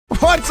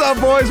What's up,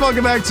 boys?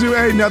 Welcome back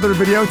to another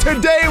video.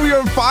 Today we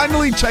are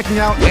finally checking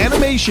out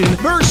Animation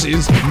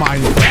versus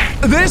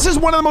Minecraft. This is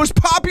one of the most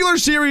popular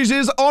series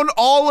on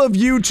all of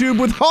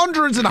YouTube with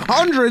hundreds and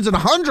hundreds and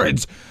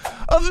hundreds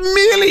of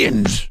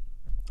millions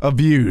of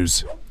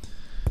views.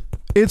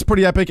 It's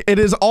pretty epic. It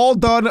is all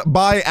done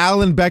by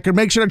Alan Becker.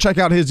 Make sure to check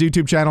out his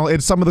YouTube channel.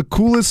 It's some of the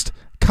coolest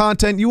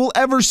content you will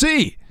ever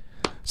see.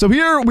 So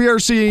here we are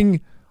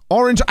seeing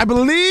Orange. I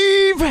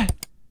believe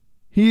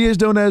he is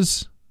known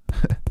as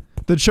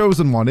the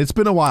Chosen One. It's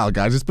been a while,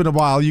 guys. It's been a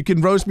while. You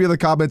can roast me in the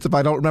comments if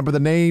I don't remember the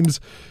names.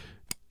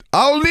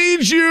 I'll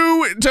need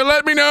you to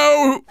let me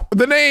know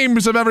the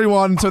names of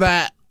everyone so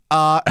that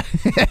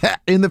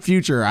in the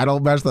future I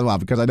don't mess them up,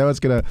 because I know it's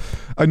gonna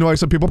annoy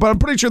some people, but I'm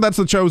pretty sure that's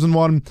the Chosen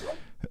One.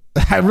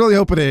 I really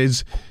hope it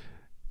is.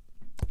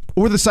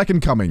 Or the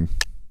Second Coming.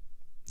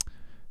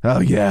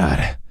 Oh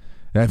God,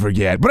 I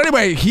forget. But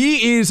anyway,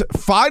 he is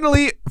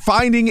finally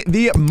finding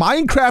the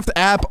Minecraft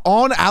app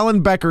on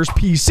Alan Becker's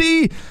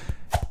PC.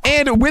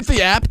 And with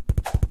the app,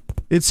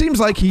 it seems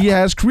like he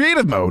has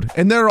creative mode.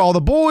 And there are all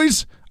the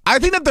boys. I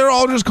think that they're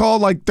all just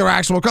called like their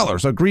actual color.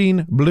 So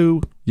green,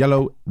 blue,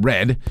 yellow,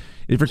 red.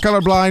 If you're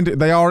colorblind,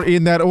 they are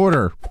in that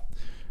order.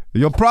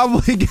 You'll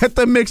probably get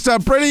them mixed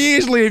up pretty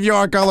easily if you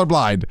are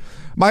colorblind.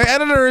 My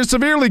editor is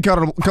severely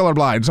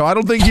colorblind, so I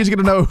don't think he's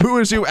gonna know who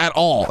is who at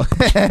all.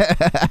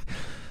 But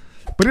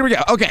here we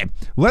go. Okay,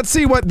 let's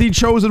see what the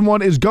Chosen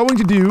One is going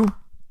to do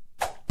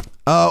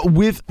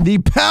with the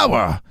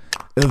power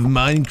of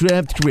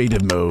Minecraft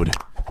creative mode.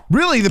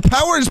 Really, the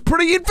power is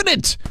pretty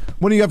infinite.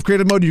 When you have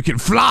creative mode, you can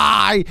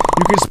fly,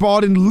 you can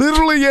spawn in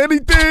literally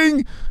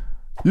anything,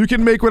 you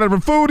can make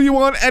whatever food you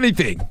want,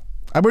 anything.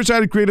 I wish I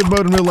had creative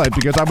mode in real life,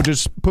 because I would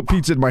just put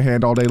pizza in my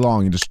hand all day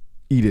long and just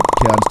eat it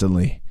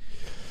constantly.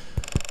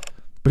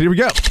 But here we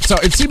go. So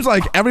it seems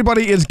like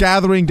everybody is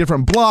gathering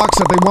different blocks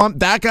that they want.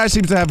 That guy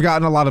seems to have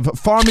gotten a lot of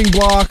farming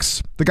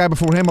blocks. The guy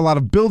before him, a lot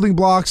of building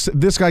blocks.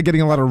 This guy getting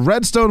a lot of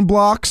redstone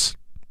blocks.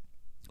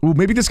 Ooh,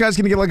 maybe this guy's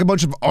gonna get like a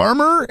bunch of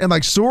armor and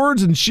like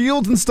swords and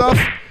shields and stuff.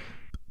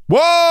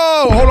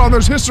 Whoa! Hold on,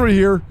 there's history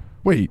here.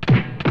 Wait.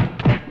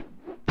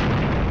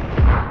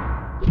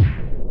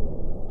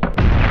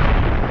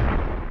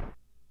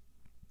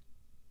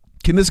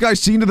 Can this guy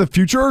see into the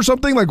future or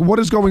something? Like, what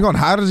is going on?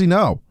 How does he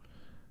know?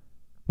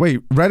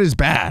 Wait, red is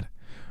bad.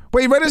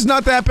 Wait, red is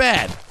not that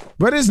bad.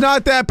 Red is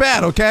not that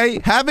bad, okay?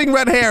 Having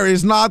red hair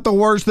is not the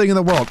worst thing in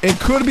the world. It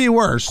could be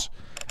worse.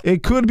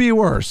 It could be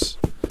worse.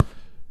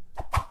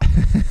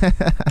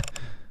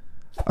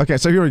 Okay,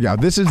 so here we go.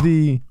 This is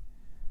the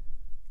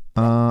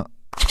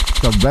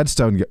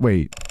redstone.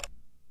 Wait.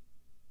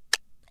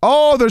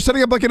 Oh, they're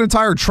setting up like an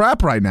entire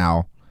trap right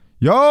now.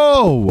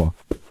 Yo!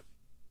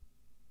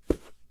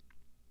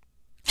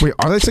 Wait,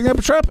 are they setting up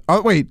a trap?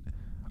 Oh, wait.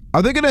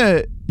 Are they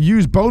gonna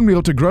use bone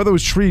meal to grow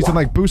those trees and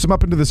like boost them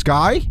up into the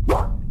sky?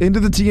 Into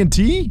the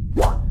TNT?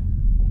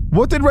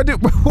 What did Red do?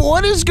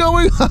 What is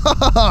going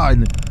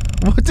on?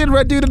 What did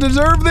Red do to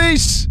deserve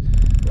this?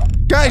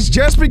 Guys,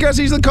 just because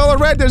he's the color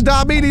red does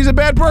not mean he's a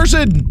bad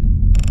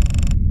person.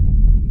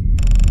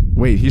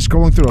 Wait, he's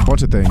scrolling through a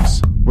bunch of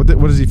things. What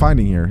is he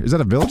finding here? Is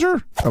that a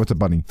villager? Oh, it's a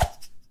bunny.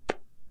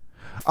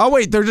 Oh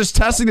wait, they're just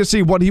testing to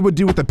see what he would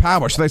do with the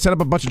power, so they set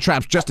up a bunch of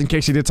traps just in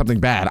case he did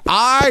something bad.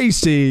 I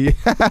see.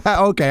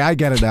 Okay, I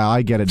get it now.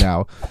 I get it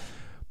now.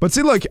 But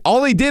see, look,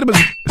 all he did was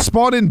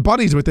spawn in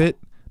bunnies with it.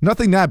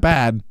 Nothing that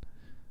bad.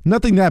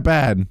 Nothing that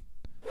bad.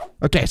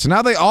 Okay, so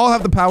now they all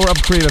have the power of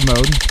creative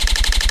mode.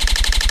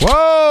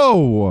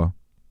 Whoa!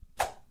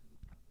 A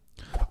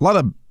lot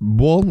of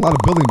wool, a lot of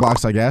building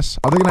blocks, I guess.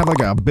 Are they gonna have like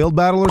a build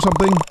battle or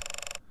something?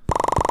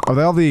 Are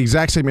they all the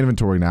exact same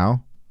inventory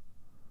now?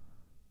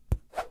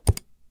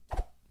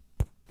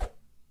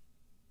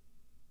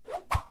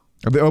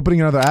 Are they opening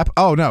another app?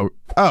 Oh, no.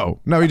 Oh,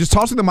 no, he just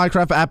tossing the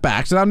Minecraft app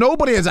back. So now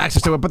nobody has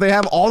access to it, but they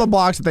have all the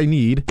blocks that they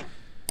need.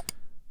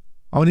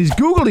 Oh, and he's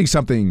Googling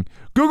something.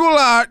 Google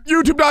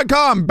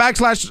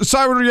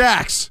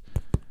youtube.com/SirenReacts.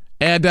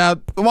 And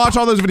watch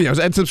all those videos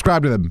and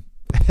subscribe to them.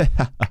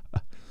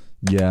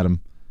 Get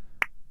him.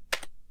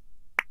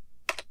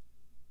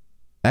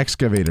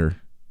 Excavator.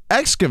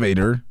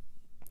 Excavator?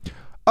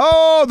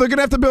 Oh, they're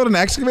gonna have to build an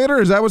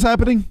excavator? Is that what's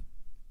happening?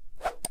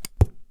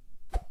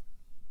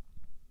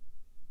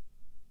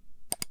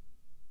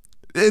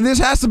 And this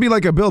has to be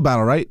like a build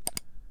battle, right?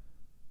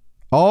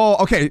 Oh,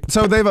 okay.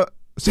 So they have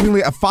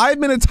seemingly a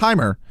 5-minute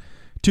timer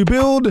to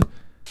build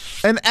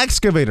an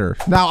excavator.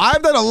 Now,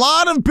 I've done a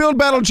lot of build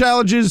battle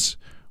challenges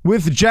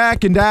with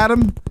Jack and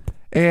Adam,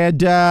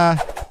 and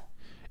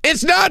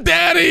it's not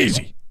that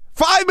easy.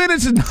 5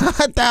 minutes is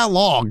not that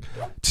long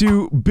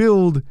to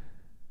build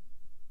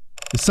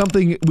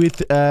something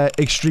with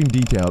extreme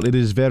detail. It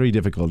is very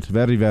difficult.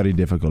 Very, very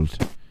difficult.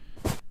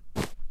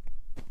 But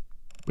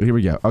here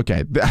we go.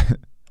 Okay.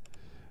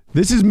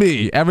 This is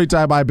me every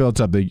time I build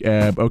something.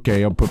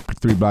 Okay, I'll put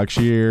 3 blocks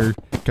here,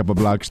 a couple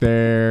blocks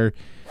there.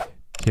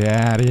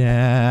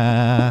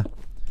 Yeah.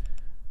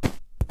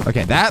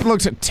 Okay, that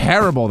looks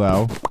terrible,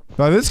 though.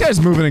 Oh, this guy's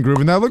moving and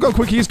grooving, though. Look how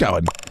quick he's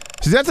going.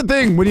 See, that's the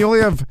thing. When you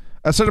only have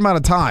a certain amount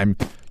of time,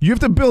 You have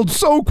to build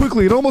so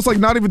quickly and almost like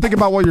not even think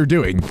about what you're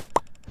doing.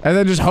 And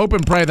then just hope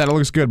and pray that it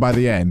looks good by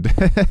the end.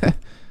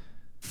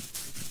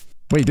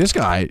 Wait, this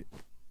guy...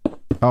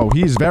 Oh,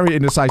 he's very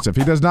indecisive.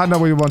 He does not know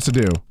what he wants to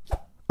do.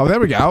 Oh, there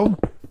we go.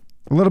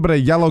 A little bit of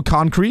yellow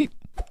concrete.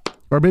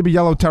 Or maybe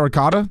yellow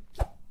terracotta.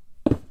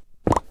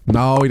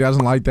 No, he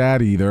doesn't like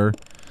that either.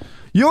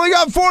 You only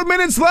got 4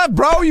 minutes left,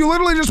 bro! You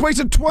literally just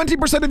wasted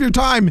 20% of your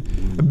time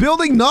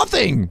building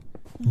nothing!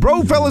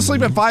 Bro fell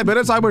asleep in 5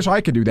 minutes. I wish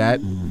I could do that.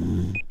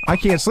 I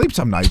can't sleep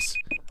some nights.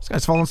 This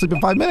guy's falling asleep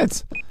in 5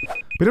 minutes.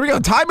 But here we go.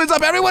 Time is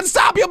up. Everyone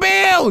stop your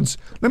builds!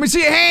 Let me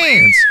see your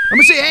hands! Let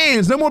me see your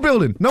hands! No more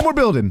building. No more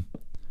building.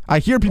 I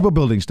hear people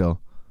building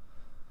still.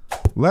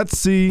 Let's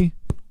see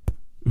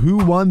who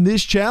won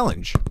this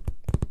challenge.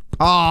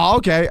 Oh,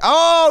 okay.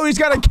 Oh, he's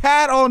got a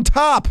cat on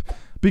top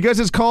because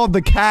it's called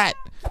the cat.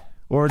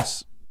 Or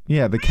it's,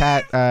 yeah, the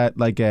cat,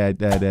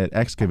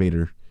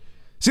 excavator.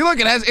 See, look,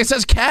 it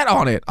says cat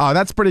on it. Oh,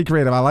 that's pretty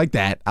creative. I like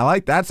that.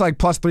 That's like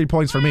plus 3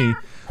 points for me.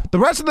 The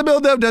rest of the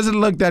build though doesn't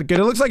look that good.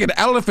 It looks like an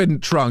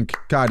elephant trunk,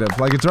 kind of.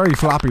 Like it's very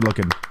floppy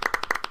looking.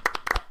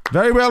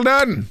 Very well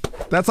done.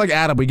 That's like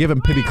Adam. We give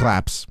him pity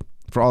claps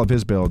for all of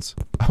his builds.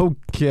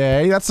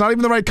 Okay, that's not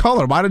even the right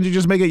color. Why didn't you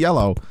just make it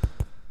yellow?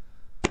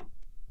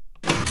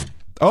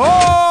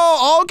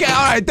 Oh, okay,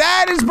 alright,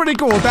 that is pretty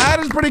cool. That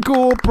is pretty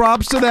cool.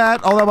 Props to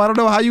that. Although I don't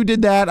know how you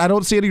did that. I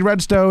don't see any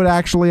redstone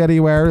actually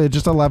anywhere. It's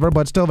just a lever,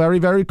 but still very,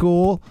 very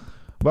cool.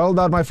 Well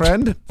done, my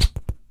friend.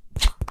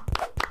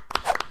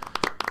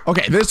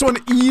 Okay, this one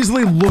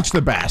easily looks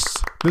the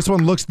best. This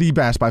one looks the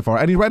best by far.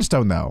 Any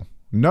redstone, though?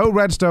 No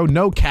redstone,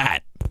 no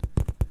cat.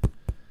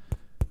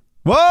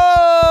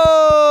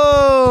 Whoa!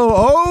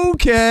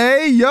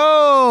 Okay,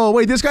 yo!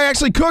 Wait, this guy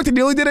actually cooked and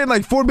he only did it in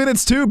like 4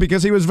 minutes too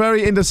because he was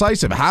very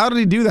indecisive. How did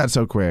he do that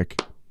so quick?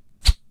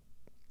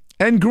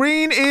 And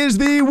green is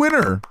the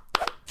winner.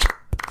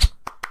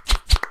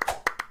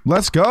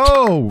 Let's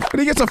go! And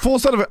he gets a full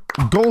set of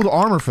gold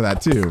armor for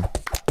that too.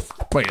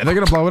 Wait, are they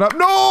gonna blow it up?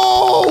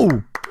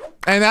 No!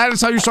 And that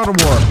is how you start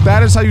a war.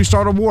 That is how you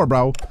start a war,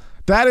 bro.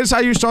 That is how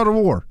you start a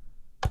war.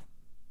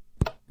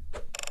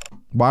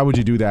 Why would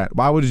you do that?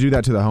 Why would you do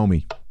that to the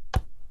homie?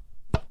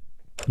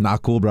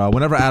 Not cool, bro.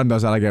 Whenever Adam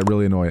does that, I get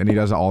really annoyed, and he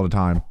does it all the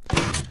time.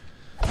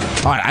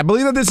 Alright, I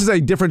believe that this is a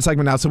different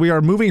segment now, so we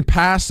are moving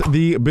past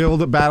the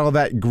build battle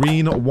that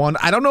Green won.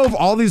 I don't know if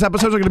all these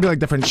episodes are going to be like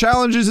different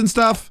challenges and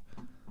stuff.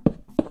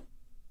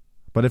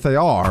 But if they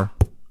are...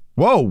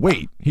 Whoa,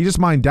 wait. He just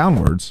mined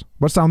downwards.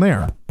 What's down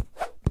there?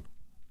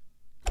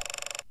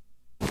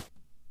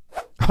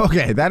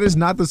 Okay, that is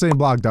not the same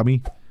block,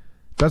 dummy.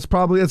 That's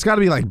probably... It's got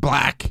to be like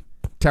black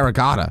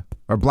terracotta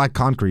or black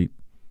concrete.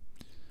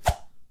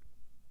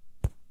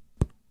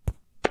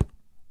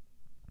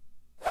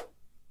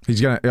 He's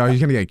gonna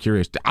get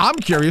curious. I'm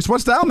curious.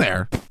 What's down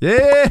there?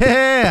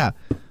 Yeah.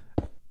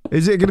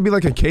 Is it gonna be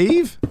like a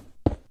cave?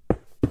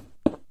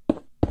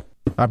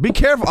 Be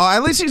careful.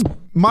 At least he's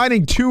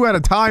mining 2 at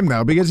a time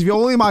though, because if you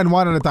only mine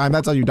 1 at a time,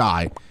 that's how you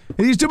die.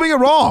 And he's doing it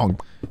wrong.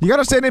 You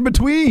gotta stand in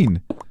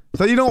between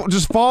so you don't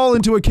just fall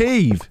into a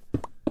cave.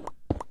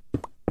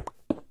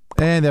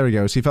 And there he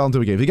goes. He fell into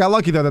a cave. He got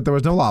lucky though that there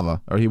was no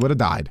lava, or he would have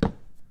died.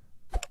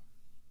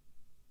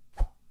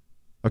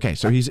 Okay,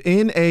 so he's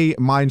in a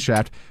mine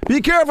shaft.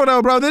 Be careful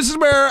though, bro. This is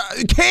where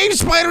cave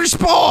spiders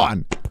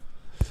spawn.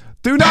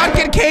 Do not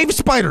get cave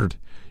spidered.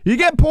 You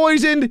get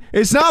poisoned.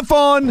 It's not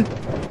fun.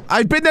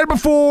 I've been there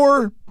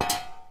before.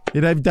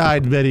 And I've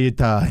died many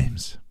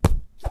times.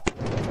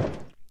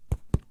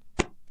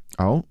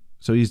 Oh,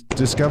 so he's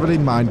discovered a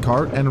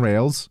minecart and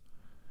rails.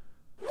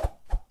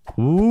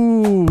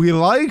 Ooh, he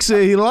likes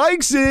it. He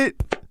likes it.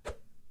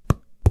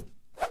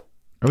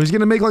 Oh, he's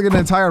gonna make like an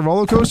entire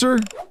roller coaster?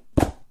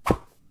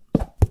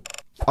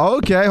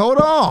 Okay, hold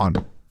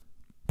on.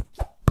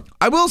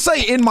 I will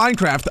say in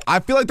Minecraft,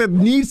 I feel like there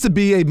needs to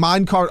be a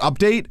minecart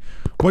update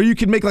where you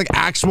can make like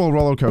actual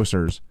roller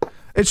coasters.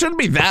 It shouldn't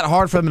be that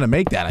hard for them to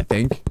make that, I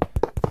think.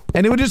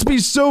 And it would just be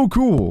so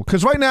cool.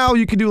 Because right now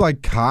you can do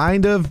like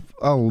kind of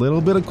a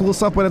little bit of cool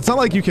stuff, but it's not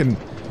like you can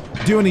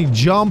do any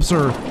jumps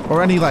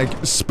or any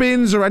like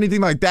spins or anything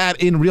like that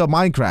in real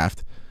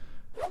Minecraft.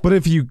 But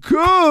if you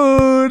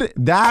could,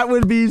 that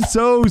would be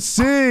so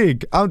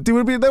sick. There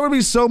would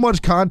be so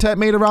much content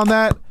made around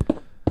that.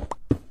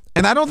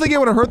 And I don't think it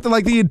would hurt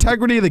the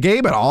integrity of the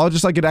game at all.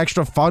 Just like an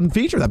extra fun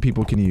feature that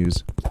people can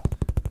use.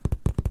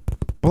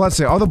 But let's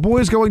see. Are the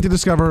boys going to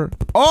discover...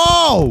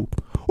 Oh!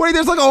 Wait,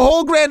 there's like a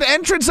whole grand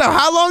entrance now.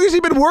 How long has he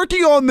been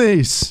working on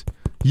this?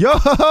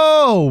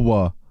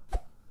 Yo!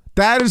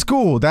 That is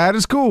cool. That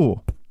is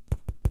cool.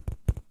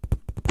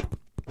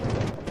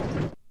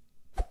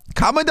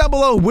 Comment down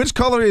below which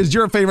color is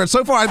your favorite.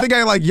 So far, I think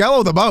I like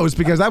yellow the most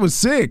because that was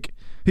sick.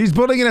 He's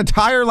building an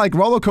entire like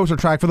roller coaster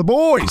track for the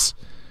boys.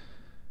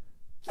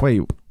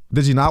 Wait,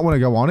 does he not want to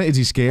go on it? Is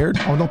he scared?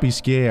 Oh, don't be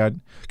scared.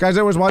 Guys,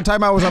 there was one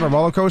time I was on a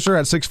roller coaster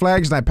at Six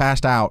Flags and I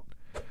passed out.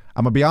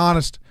 I'm gonna be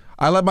honest.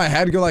 I let my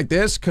head go like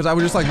this because I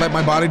would just like let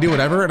my body do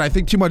whatever, and I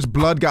think too much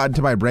blood got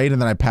into my brain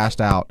and then I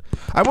passed out.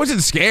 I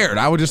wasn't scared.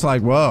 I was just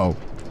like, whoa.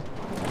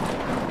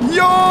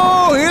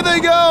 Yo, here they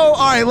go. All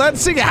right,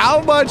 let's see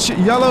how much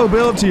Yellow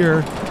built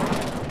here.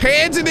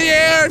 Hands in the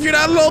air if you're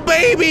not a little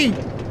baby.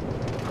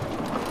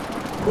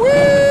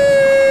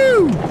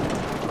 Woo!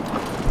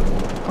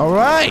 All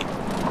right.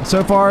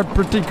 So far,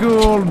 pretty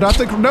cool.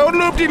 Nothing, no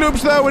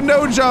loop-de-loops though, and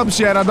no jumps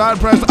yet. I'm not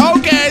impressed.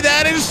 Okay,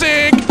 that is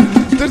sick.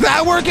 Does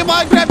that work in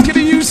Minecraft? Can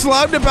you use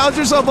slime to bounce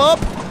yourself up?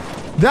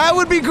 That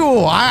would be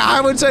cool.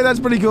 I would say that's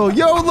pretty cool.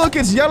 Yo, look,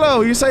 it's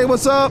Yellow. You say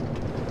what's up?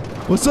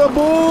 What's up,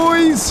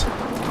 boys?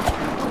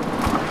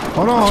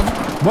 Hold on.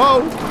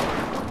 Whoa.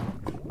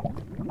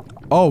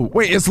 Oh,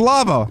 wait, it's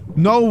lava.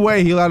 No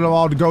way he let them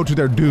all go to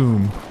their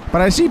doom.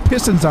 But I see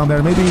pistons down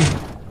there. Maybe.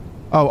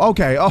 Oh,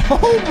 okay.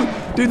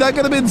 Oh, dude, that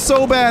could have been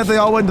so bad if they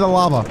all went to the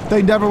lava.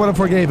 They never would have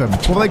forgave him.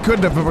 Well, they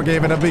couldn't have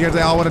forgiven him because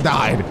they all would have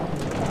died.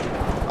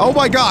 Oh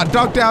my god,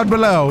 duck down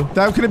below.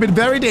 That could have been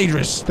very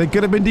dangerous. They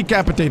could have been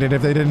decapitated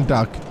if they didn't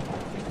duck.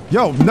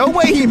 Yo, no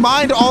way he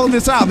mined all of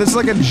this out. This is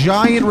like a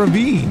giant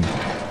ravine.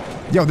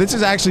 Yo, this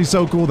is actually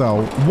so cool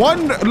though.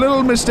 One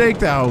little mistake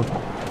though,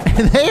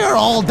 and they are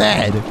all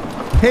dead.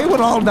 They would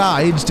all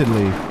die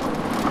instantly.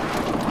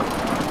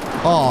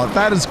 Oh,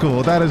 that is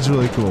cool. That is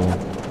really cool.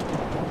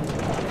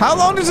 How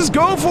long does this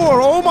go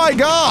for? Oh my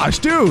gosh,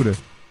 dude.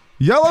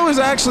 Yellow is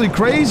actually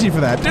crazy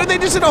for that. Dude, they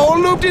just did a whole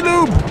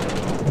loop-de-loop.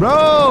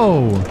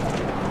 Bro.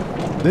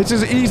 This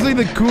is easily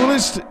the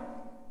coolest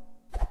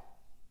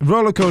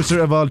roller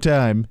coaster of all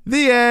time.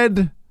 The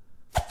end.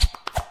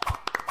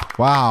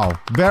 Wow.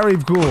 Very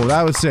cool.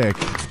 That was sick.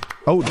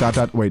 Oh,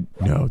 wait.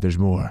 No, there's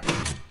more.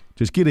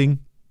 Just kidding.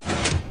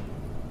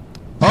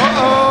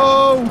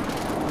 Uh-oh.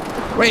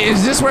 Wait,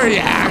 is this where he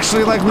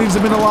actually, like, leaves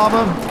them in the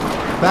lava?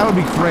 That would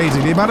be crazy.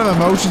 The amount of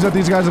emotions that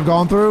these guys have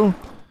gone through.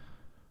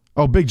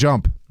 Oh, big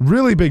jump.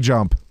 Really big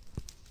jump.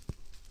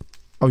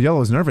 Oh,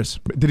 Yellow is nervous.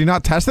 Did he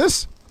not test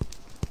this?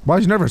 Why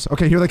is he nervous?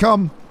 Okay, here they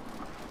come.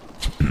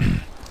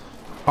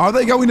 Are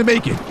they going to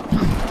make it?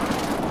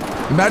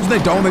 Imagine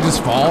they don't, they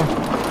just fall.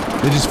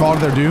 They just fall to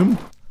their doom.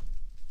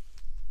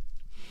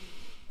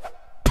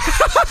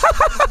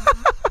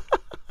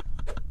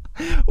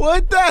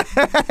 What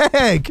the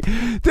heck?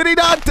 Did he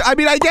not? I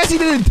mean, I guess he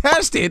didn't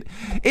test it.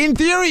 In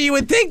theory, you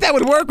would think that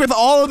would work with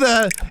all of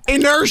the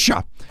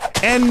inertia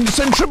and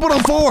centripetal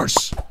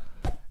force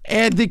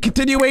and the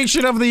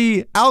continuation of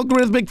the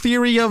algorithmic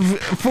theory of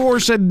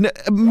force and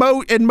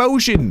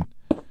motion.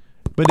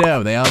 But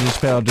no, they all just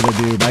fell to the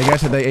doom. I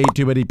guess that they ate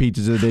too many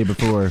pizzas the day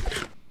before.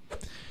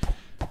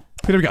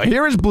 Here we go.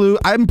 Here is Blue.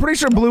 I'm pretty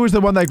sure Blue is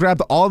the one that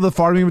grabbed all of the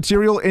farming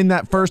material in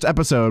that first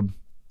episode.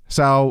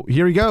 So,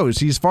 here he goes.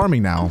 He's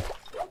farming now.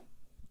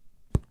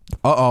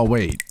 Uh-oh,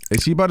 wait.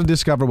 Is he about to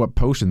discover what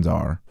potions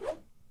are?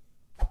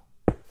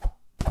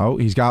 Oh,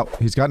 he's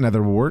got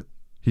nether wart.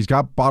 He's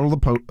got bottle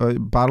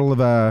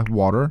of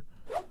water.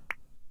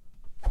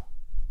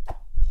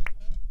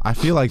 I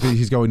feel like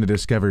he's going to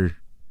discover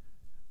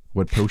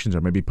what potions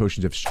are. Maybe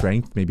potions of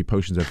strength, maybe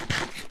potions of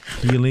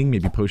healing,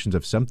 maybe potions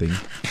of something.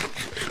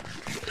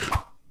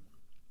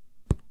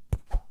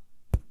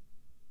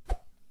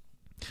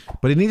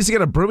 But he needs to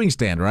get a brewing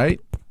stand, right?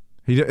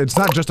 It's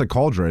not just a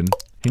cauldron.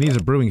 He needs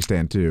a brewing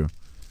stand, too.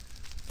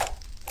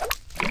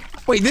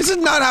 Wait, this is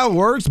not how it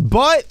works,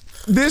 but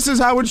this is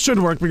how it should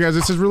work because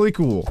this is really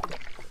cool.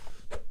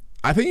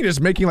 I think he's just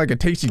making like a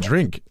tasty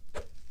drink.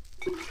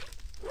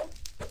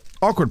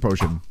 Awkward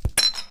potion.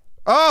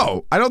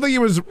 Oh, I don't think he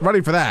was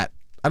ready for that.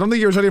 I don't think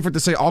he was ready for it to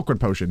say awkward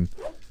potion.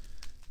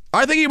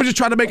 I think he was just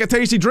trying to make a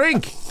tasty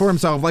drink for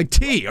himself, like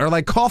tea or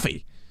like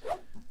coffee.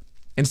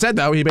 Instead,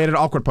 though, he made an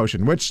awkward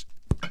potion, which,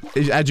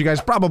 as you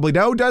guys probably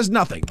know, does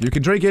nothing. You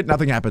can drink it,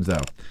 nothing happens, though.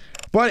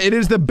 But it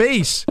is the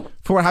base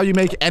for how you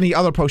make any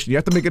other potion. You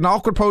have to make an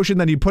awkward potion,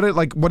 then you put it,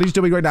 like what he's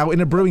doing right now, in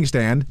a brewing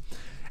stand.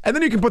 And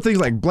then you can put things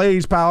like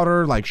blaze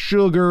powder, like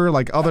sugar,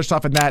 like other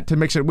stuff in that to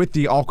mix it with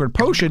the awkward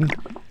potion.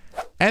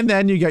 And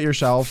then you get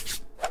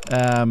yourself,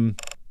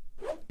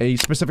 a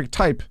specific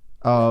type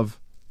of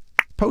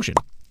potion.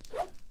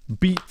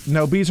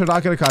 No, bees are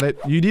not gonna cut it.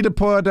 You need to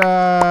put,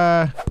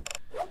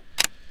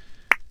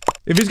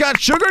 if he's got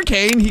sugar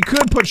cane, he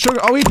could put sugar.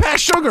 Oh, he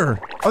passed sugar.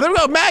 Oh, there we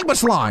go. Magma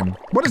slime.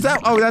 What is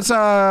that? Oh, that's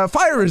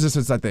fire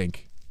resistance, I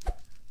think.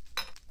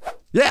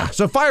 Yeah,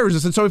 so fire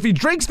resistance. So if he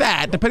drinks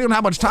that, depending on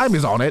how much time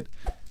is on it,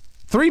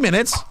 3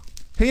 minutes,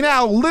 he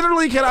now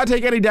literally cannot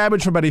take any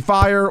damage from any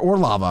fire or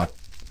lava.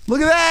 Look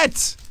at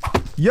that.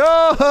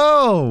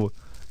 Yo,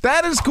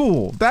 that is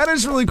cool. That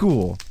is really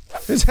cool.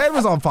 His head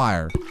was on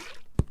fire.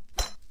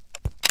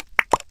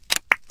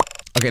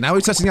 Okay, now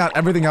he's testing out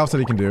everything else that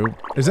he can do.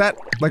 Is that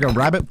like a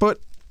rabbit foot?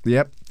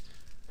 Yep.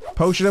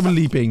 Potion of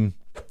leaping.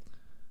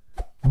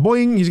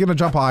 Boing! He's gonna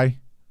jump high.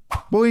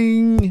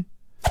 Boing!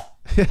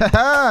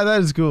 That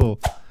is cool.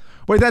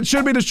 Wait, that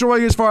should be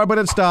destroying his fire, but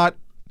it's not.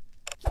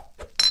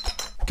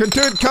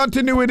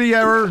 Continuity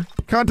error.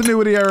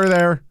 Continuity error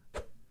there.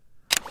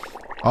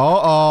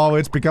 Uh-oh,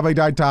 it's becoming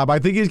nighttime. I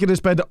think he's gonna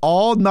spend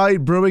all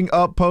night brewing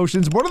up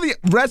potions. What are the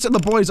rest of the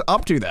boys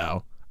up to,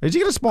 though? Is he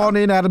gonna spawn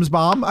in Adam's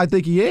bomb? I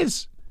think he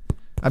is.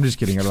 I'm just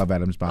kidding. I love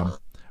Adam's bomb.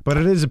 But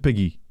it is a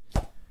piggy.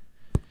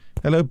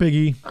 Hello,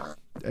 piggy.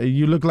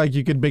 You look like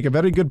you could make a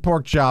very good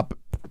pork chop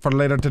for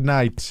later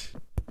tonight.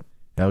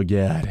 Oh,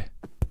 God.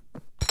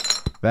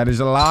 That is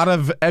a lot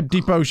of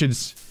empty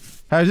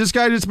potions. Has this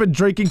guy just been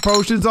drinking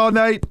potions all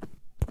night?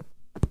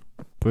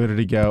 Where did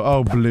he go?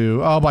 Oh,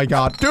 blue. Oh, my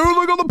God. Dude,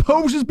 look at all the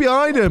potions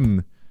behind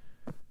him.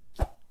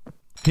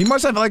 He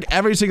must have, like,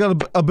 every single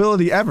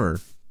ability ever.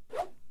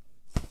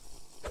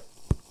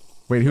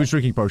 Wait, who's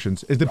drinking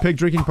potions? Is the pig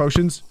drinking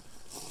potions?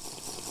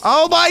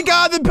 Oh, my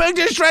God. The pig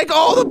just drank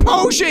all the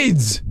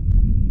potions.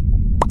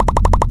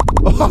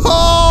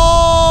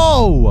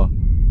 Oh!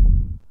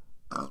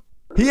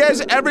 He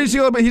has every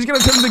single... He's gonna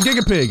turn into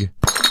Gigapig.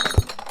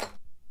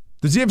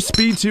 Does he have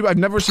speed too? I've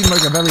never seen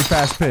like a very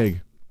fast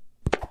pig.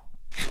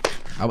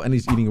 Oh, and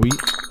he's eating wheat.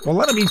 Well,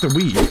 let him eat the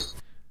wheat.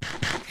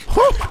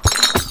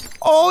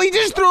 Oh, he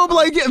just threw him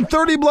like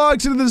 30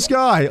 blocks into the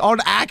sky. On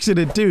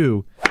accident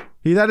too.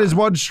 That is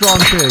one strong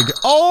pig.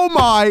 Oh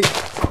my...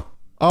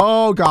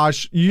 Oh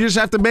gosh. You just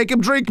have to make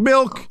him drink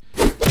milk.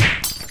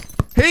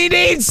 He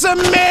needs some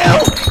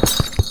milk!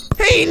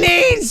 He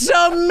needs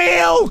some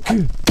milk!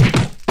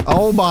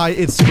 Oh my,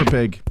 it's Super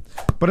Pig.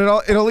 But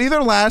it'll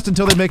either last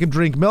until they make him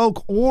drink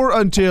milk or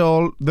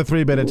until the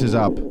 3 minutes is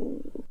up.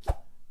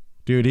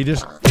 Dude, he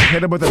just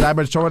hit him with a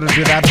damage sword and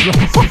did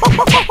absolutely.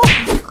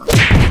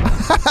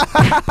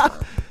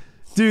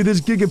 Dude, this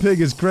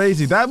Gigapig is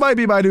crazy. That might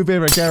be my new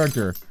favorite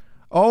character.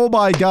 Oh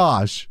my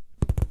gosh.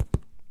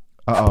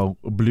 Uh-oh.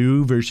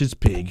 Blue versus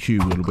Pig. Who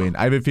will win?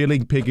 I have a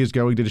feeling Pig is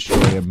going to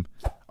destroy him.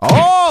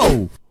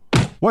 Oh!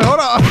 Wait, hold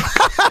on.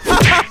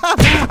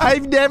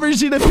 I've never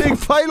seen a pig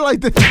fight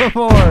like this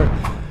before.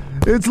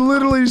 It's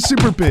literally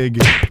Super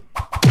Pig.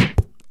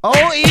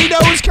 Oh, he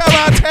knows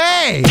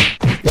karate.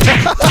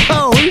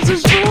 Oh, he's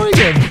destroying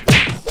him.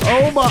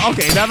 Oh my.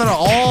 Okay, now they're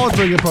all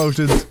drinking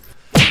potions.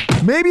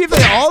 Maybe if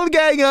they all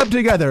gang up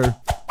together,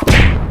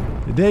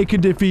 they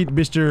could defeat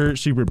Mr.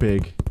 Super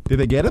Pig. Did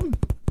they get him?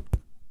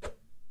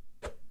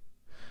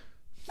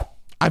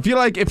 I feel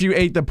like if you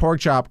ate the pork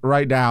chop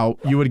right now,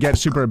 you would get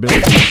super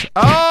abilities.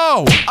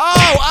 Oh!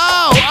 Oh!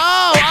 Oh!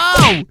 Oh!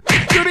 Oh!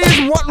 Dude, he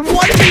is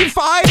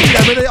 1v5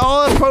 them, and they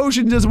all have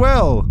potions as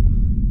well.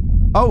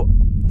 Oh!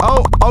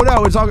 Oh! Oh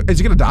no! Is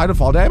he gonna die to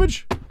fall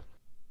damage?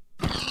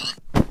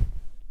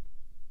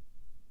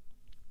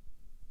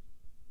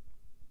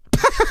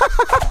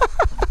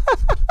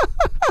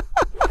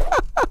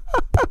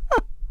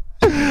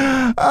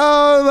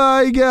 Oh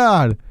my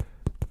God!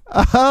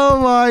 Oh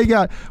my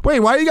God. Wait,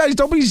 why are you guys?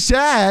 Don't be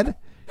sad.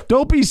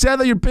 Don't be sad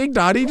that your pig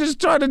died. He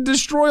just tried to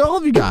destroy all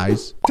of you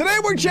guys. Today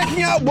we're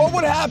checking out what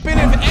would happen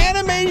if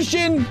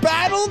animation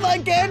battled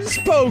against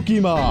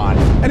Pokemon.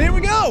 And here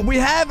we go. We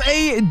have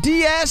a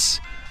DS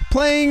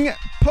playing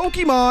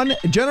Pokemon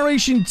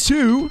Generation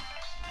 2.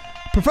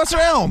 Professor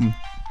Elm,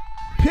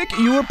 pick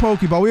your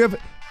Pokeball. We have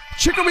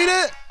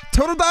Chikorita,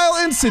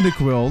 Totodile, and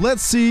Cyndaquil.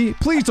 Let's see.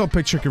 Please don't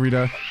pick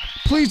Chikorita.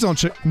 Please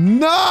don't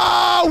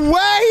No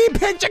way! He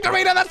picked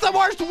Chikorita! That's the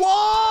worst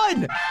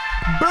one!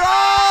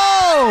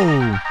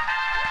 Bro!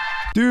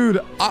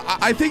 Dude,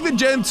 I think the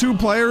Gen 2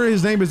 player,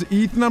 his name is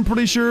Ethan, I'm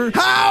pretty sure.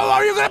 How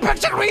are you gonna pick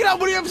Chikorita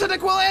when you have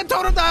Cyndaquil and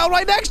Totodile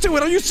right next to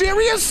it? Are you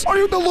serious? Are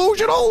you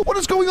delusional? What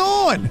is going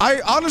on?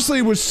 I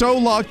honestly was so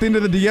locked into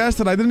the DS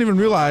that I didn't even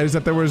realize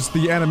that there was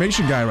the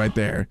animation guy right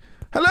there.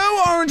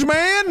 Hello, Orange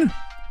Man!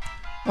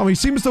 Oh, he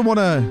seems to want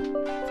to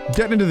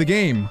get into the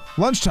game.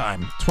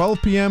 Lunchtime,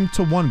 12 p.m.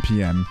 to 1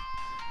 p.m.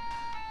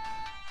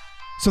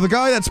 So the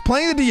guy that's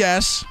playing the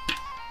DS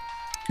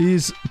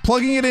is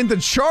plugging it in to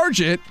charge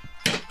it,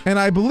 and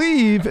I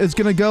believe it's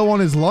gonna go on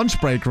his lunch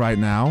break right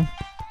now.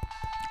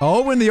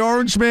 Oh, and the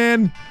Orange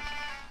Man,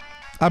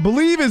 I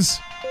believe, is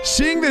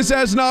seeing this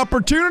as an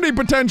opportunity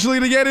potentially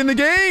to get in the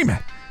game.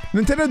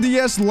 Nintendo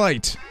DS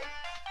Lite.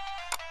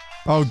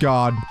 Oh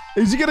God,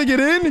 is he gonna get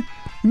in?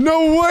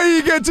 No way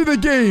he gets in the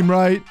game,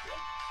 right?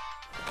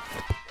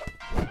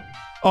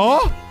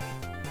 Oh?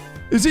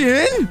 Is he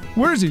in?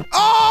 Where is he?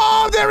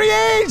 Oh, there he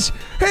is!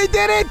 He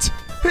did it!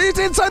 He's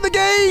inside the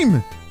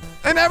game!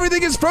 And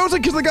everything is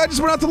frozen because the guy just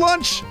went out to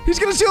lunch. He's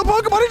gonna steal a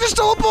Pokemon. He just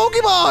stole a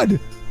Pokemon!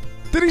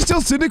 Did he steal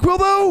Cyndaquil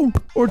though?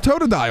 Or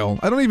Totodile?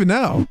 I don't even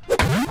know.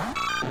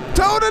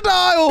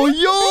 Totodile!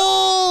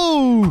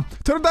 Yo!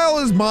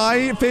 Totodile is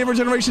my favorite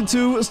Generation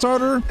 2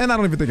 starter, and I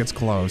don't even think it's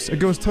close. It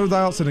goes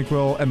Totodile,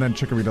 Cyndaquil, and then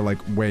Chikorita like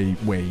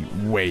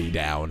way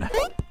down.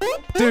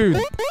 Dude,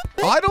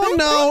 I don't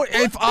know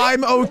if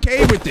I'm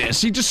okay with this.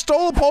 He just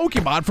stole a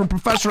Pokemon from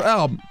Professor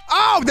Elm.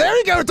 Oh, there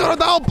you go,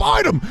 Totodile!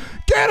 Bite him!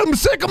 Get him,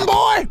 sick him,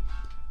 boy!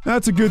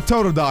 That's a good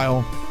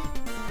Totodile.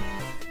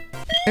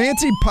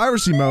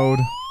 Anti-piracy mode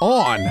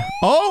on.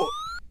 Oh!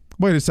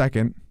 Wait a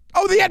second.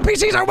 Oh, the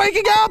NPCs are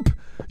waking up!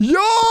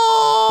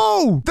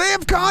 Yo! They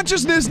have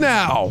consciousness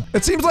now!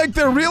 It seems like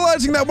they're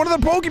realizing that one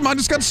of their Pokemon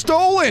just got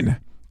stolen!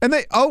 And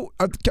they- oh,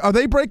 are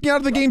they breaking out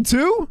of the game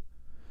too?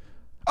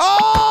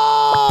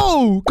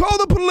 Oh! Call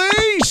the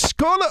police!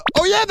 Call the-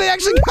 oh yeah, they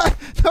actually got-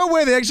 no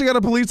way, they actually got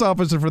a police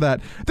officer for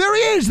that. There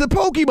he is, the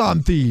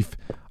Pokemon thief!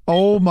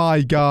 Oh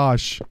my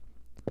gosh.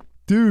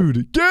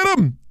 Dude, get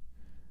him!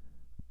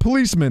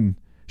 Policeman.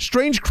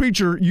 Strange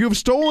creature, you have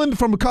stolen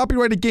from a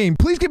copyrighted game.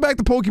 Please give back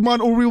the Pokemon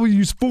or we will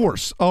use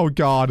force. Oh,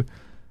 God.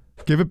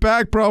 Give it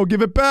back, bro.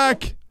 Give it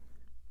back.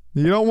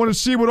 You don't want to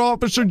see what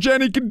Officer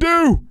Jenny can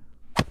do.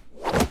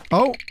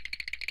 Oh.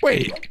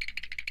 Wait.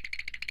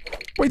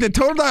 Wait, the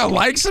Totodile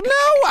likes him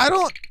now? I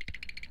don't...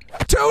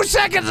 2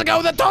 seconds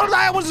ago, the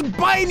Totodile was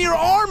biting your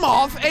arm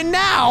off, and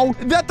now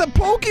that the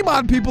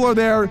Pokemon people are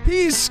there,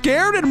 he's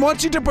scared and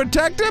wants you to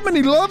protect him, and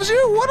he loves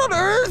you? What on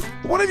earth?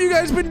 What have you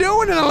guys been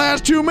doing in the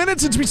last 2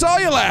 minutes since we saw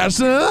you last,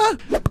 huh?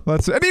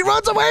 And he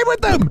runs away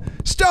with them!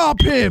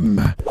 Stop him!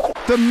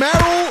 The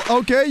Marill,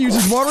 okay,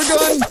 uses water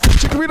gun.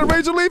 Chikorita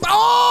Razor Leaf.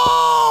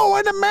 Oh!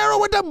 And the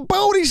Marill with the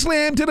body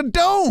slam to the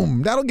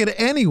dome. That'll get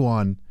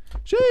anyone.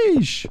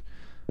 Sheesh.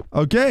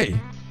 Okay.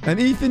 And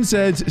Ethan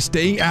says,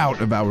 stay out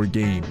of our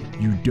game.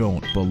 You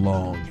don't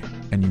belong.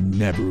 And you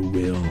never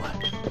will.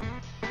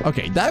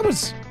 Okay, that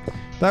was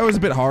a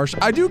bit harsh.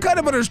 I do kind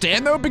of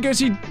understand, though, because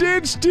he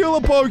did steal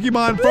a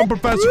Pokemon from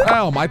Professor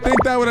Elm. I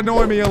think that would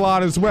annoy me a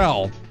lot as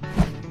well.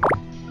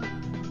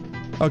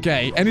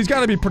 Okay, and he's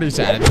gotta be pretty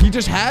sad. He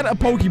just had a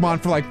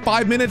Pokemon for like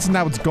 5 minutes and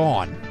now it's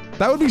gone.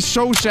 That would be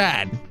so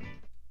sad.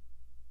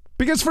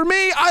 Because for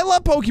me, I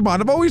love Pokemon.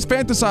 I've always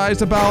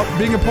fantasized about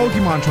being a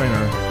Pokemon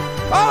trainer.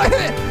 Oh,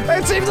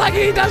 it seems like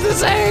he does the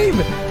same!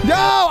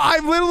 No,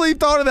 I've literally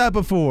thought of that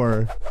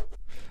before.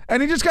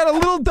 And he just got a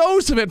little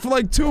dose of it for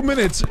like 2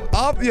 minutes.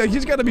 Yeah,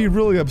 he's gotta be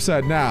really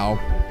upset now.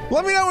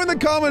 Let me know in the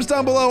comments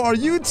down below, are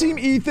you Team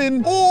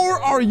Ethan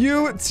or are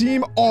you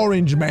Team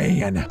Orange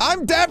Man?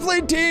 I'm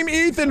definitely Team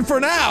Ethan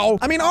for now.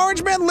 I mean,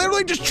 Orange Man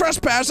literally just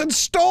trespassed and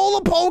stole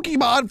a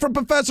Pokemon from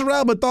Professor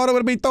Elm and thought it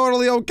would be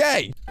totally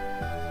okay.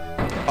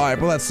 Alright,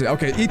 but let's see.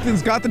 Okay,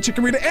 Ethan's got the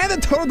Chikorita and the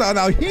Totodile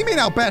now. He made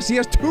out best. He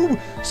has 2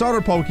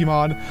 starter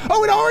Pokemon.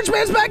 Oh, and Orange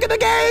Man's back in the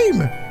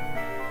game!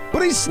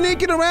 But he's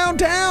sneaking around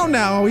town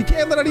now. He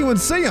can't let anyone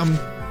see him.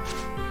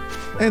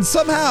 And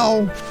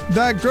somehow,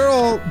 that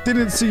girl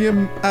didn't see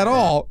him at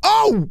all.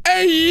 Oh!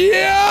 Hey,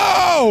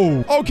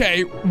 yo!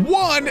 Okay,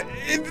 1,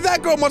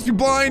 that girl must be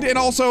blind and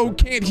also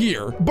can't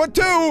hear. But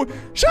 2,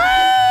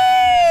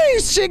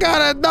 she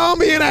got a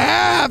dummy and a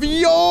half.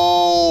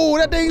 Yo,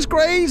 that thing's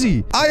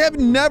crazy. I have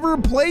never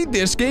played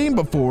this game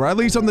before, at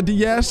least on the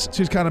DS.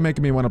 She's kind of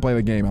making me want to play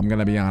the game, I'm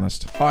gonna be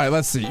honest. All right,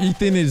 let's see.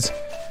 Ethan is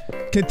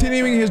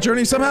continuing his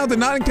journey. Somehow did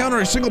not encounter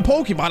a single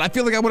Pokemon. I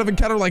feel like I would have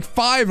encountered like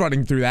 5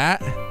 running through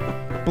that.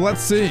 But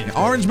let's see.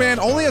 Orange Man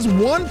only has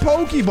 1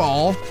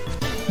 Pokeball,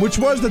 which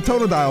was the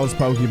Totodile's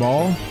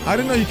Pokeball. I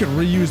didn't know you could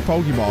reuse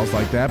Pokeballs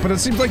like that, but it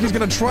seems like he's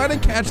gonna try to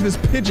catch this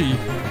Pidgey,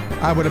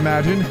 I would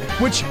imagine.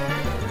 Which,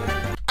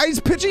 is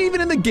Pidgey even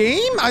in the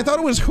game? I thought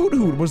it was Hoot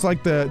Hoot was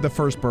like the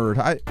first bird.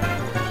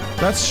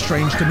 That's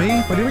strange to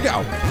me, but here we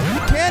go.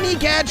 Can he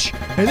catch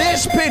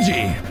this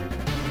Pidgey?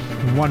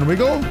 1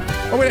 wiggle?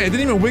 Oh wait, it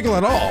didn't even wiggle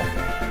at all.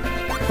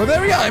 But there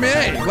we go. I mean,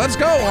 hey, let's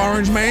go,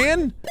 Orange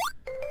Man.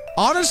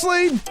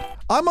 Honestly,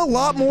 I'm a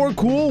lot more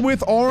cool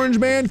with Orange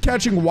Man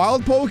catching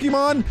wild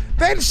Pokemon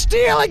than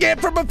stealing it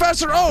from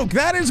Professor Oak.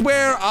 That is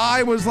where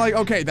I was like,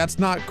 okay, that's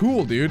not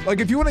cool, dude. Like,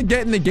 if you want to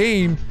get in the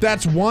game,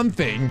 that's one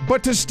thing.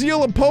 But to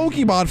steal a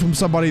Pokemon from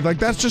somebody, like,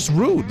 that's just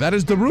rude. That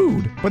is the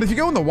rude. But if you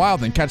go in the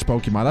wild and catch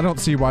Pokemon, I don't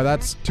see why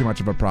that's too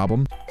much of a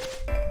problem.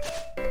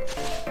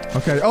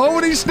 Okay. Oh,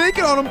 and he's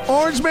sneaking on him.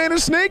 Orange Man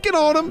is sneaking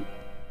on him.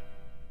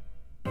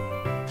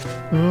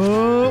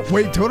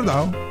 Wait,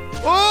 Totodile.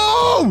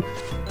 Oh!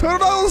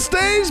 Totodile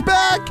stays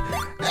back,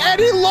 and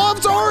he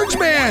loves Orange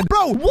Man.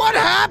 Bro, what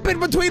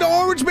happened between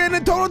Orange Man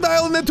and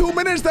Totodile in the 2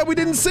 minutes that we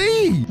didn't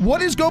see?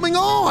 What is going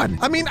on?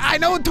 I mean, I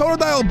know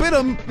Totodile bit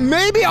him.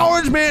 Maybe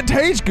Orange Man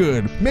tastes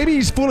good. Maybe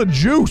he's full of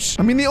juice.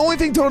 I mean, the only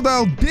thing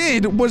Totodile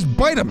did was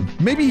bite him.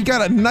 Maybe he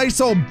got a nice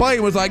old bite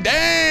and was like,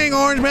 dang,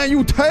 Orange Man,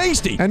 you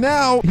tasty. And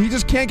now he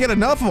just can't get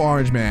enough of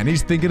Orange Man.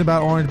 He's thinking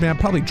about Orange Man,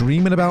 probably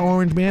dreaming about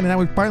Orange Man, and now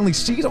he finally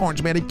sees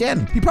Orange Man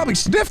again. He probably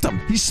sniffed him.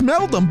 He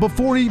smelled him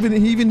before he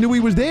even knew he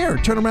was there.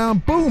 Turn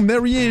around, boom,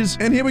 there he is.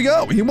 And here we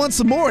go. He wants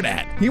some more of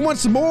that. He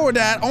wants some more of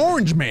that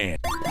Orange Man.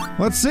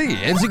 Let's see.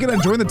 Is he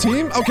gonna join the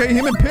team? Okay,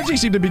 him and Pidgey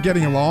seem to be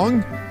getting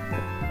along.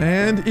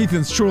 And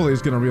Ethan surely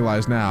is gonna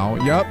realize now.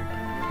 Yup.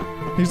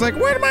 He's like,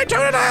 where did my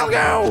Totodile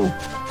go?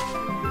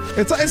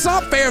 It's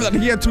not fair that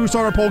he had 2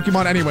 starter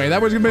Pokemon anyway.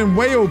 That would have been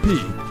way OP.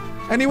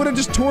 And he would have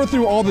just tore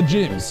through all the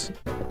gyms.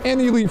 And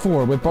the Elite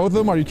Four with both of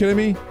them. Are you kidding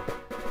me?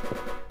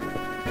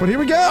 But here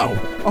we go.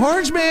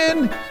 Orange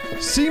Man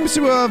seems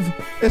to have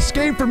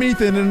escaped from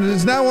Ethan and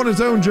is now on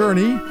his own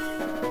journey.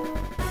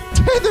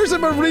 There's a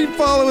Mareep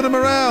following him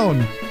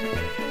around.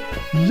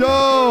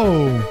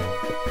 Yo.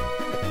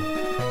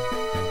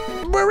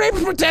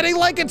 Mareep's pretending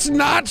like it's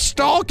not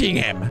stalking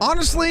him.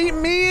 Honestly,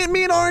 me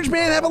and Orange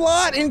Man have a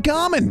lot in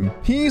common.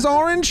 He's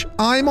orange,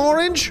 I'm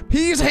orange.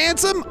 He's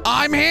handsome,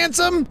 I'm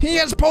handsome. He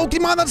has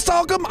Pokemon that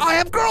stalk him, I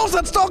have girls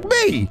that stalk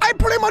me. I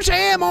pretty much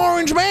am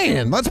Orange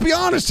Man. Let's be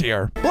honest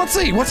here. Let's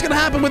see, what's gonna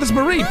happen with this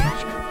Mareep?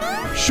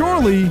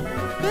 Surely,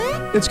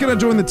 it's gonna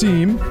join the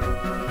team.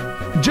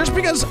 Just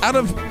because out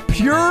of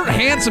pure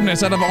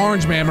handsomeness out of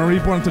Orange Man,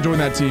 Mareep wanted to join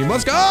that team.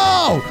 Let's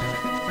go!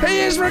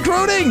 He is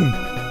recruiting!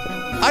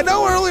 I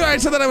know earlier I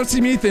said that I would see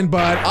Ethan,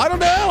 but I don't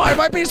know. I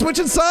might be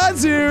switching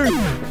sides here.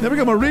 There we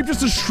go. Mareep just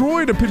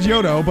destroyed a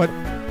Pidgeotto, but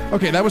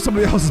okay, that was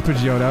somebody else's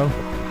Pidgeotto.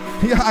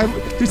 Yeah,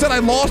 he said I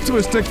lost to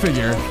a stick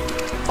figure.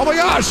 Oh my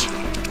gosh!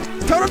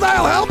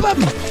 Totodile, help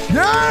him!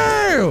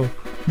 Yeah!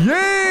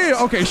 Yeah!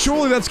 Okay,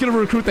 surely that's gonna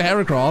recruit the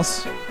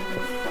Heracross.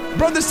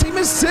 Bro, this team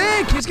is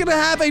sick! He's gonna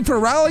have a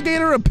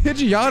Feraligatr, a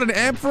Pidgeot, an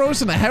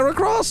Ampharos, and a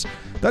Heracross?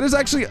 That is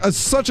actually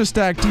such a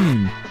stacked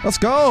team. Let's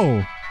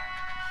go!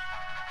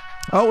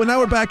 Oh, and now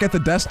we're back at the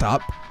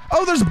desktop.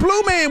 Oh, there's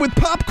Blue Man with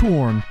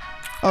popcorn!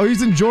 Oh,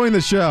 he's enjoying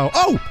the show.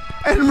 Oh!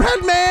 And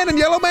Red Man and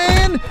Yellow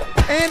Man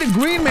and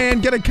Green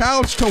Man get a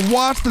couch to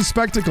watch the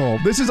spectacle.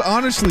 This is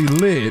honestly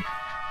lit.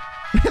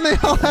 And they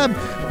all have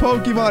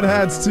Pokemon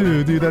hats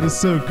too. Dude, that is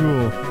so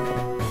cool.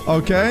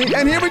 Okay,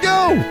 and here we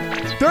go.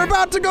 They're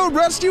about to go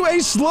rescue a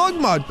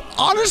Slugma.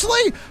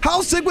 Honestly,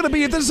 how sick would it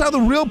be if this is how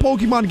the real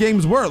Pokemon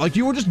games were? Like,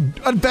 you were just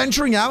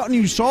adventuring out and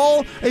you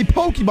saw a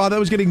Pokemon that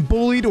was getting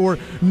bullied or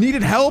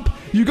needed help.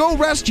 You go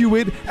rescue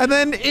it, and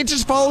then it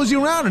just follows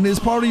you around and is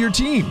part of your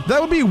team.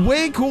 That would be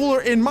way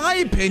cooler, in my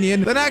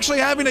opinion, than actually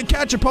having to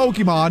catch a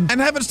Pokemon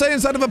and have it stay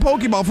inside of a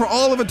Pokeball for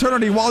all of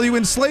eternity while you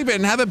enslave it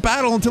and have it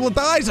battle until it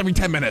dies every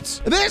 10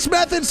 minutes. This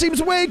method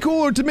seems way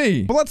cooler to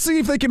me. But let's see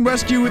if they can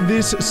rescue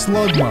this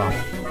Slugma.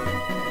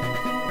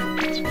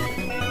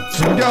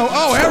 Here we go.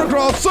 Oh,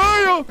 Heracross,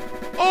 see ya!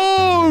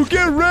 Oh,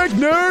 get wrecked,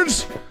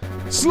 nerds!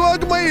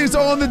 Slugma is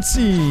on the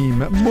team.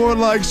 More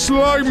like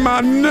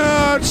Slugma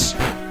nuts!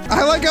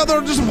 I like how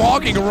they're just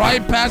walking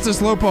right past the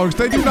Slowpokes.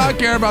 They do not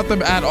care about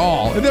them at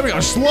all. And there we go.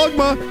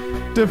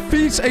 Slugma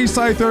defeats a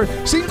Scyther.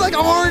 Seems like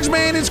Orange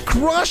Man is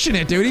crushing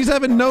it, dude. He's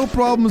having no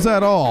problems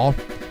at all.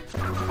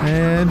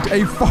 And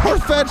a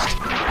Farfetch'd.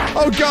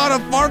 Oh god,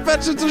 a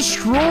Farfetch'd is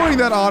destroying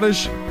that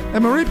Oddish.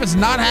 And Mareep is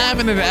not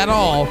having it at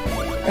all.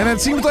 And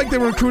it seems like they're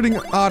recruiting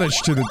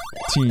Oddish to the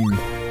team.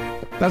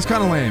 That's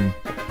kind of lame.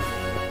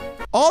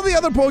 All the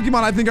other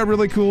Pokemon I think are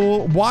really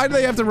cool. Why do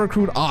they have to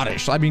recruit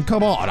Oddish? I mean,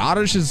 come on.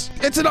 Oddish is...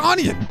 It's an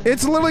onion.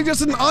 It's literally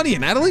just an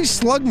onion. At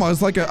least Slugma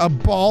is like a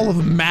ball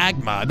of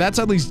magma. That's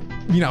at least,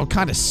 you know,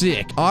 kind of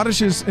sick.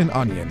 Oddish is an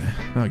onion.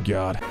 Oh,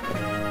 God.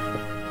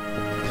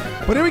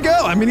 But here we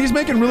go. I mean, he's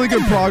making really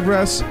good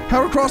progress.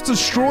 Heracross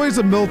destroys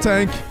a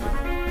Miltank.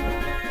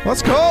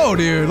 Let's go,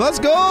 dude. Let's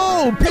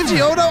go.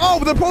 Pidgeotto. Oh,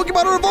 the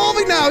Pokemon are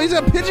evolving now. He's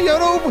got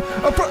Pidgeotto,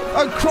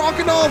 a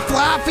Crocodile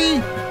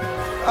Flaffy,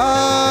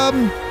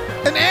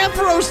 an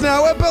Ampharos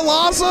now, a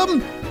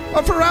Blossom,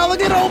 a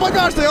Feraligatr. Oh my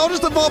gosh, they all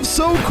just evolved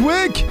so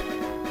quick.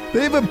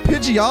 They have a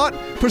Pidgeot.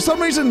 For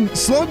some reason,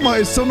 Slugma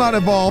is still not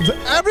evolved.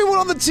 Everyone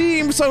on the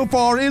team so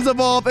far is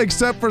evolved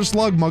except for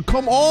Slugma.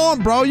 Come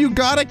on, bro. You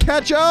gotta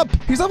catch up.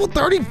 He's level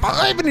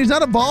 35 and he's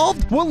not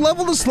evolved? What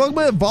level does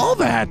Slugma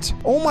evolve at?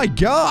 Oh my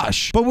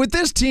gosh. But with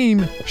this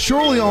team,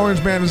 surely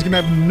Orange Man is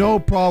gonna have no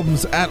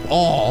problems at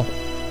all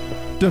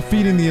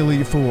defeating the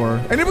Elite Four.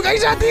 And here we go.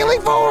 He's at the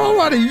Elite Four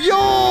already.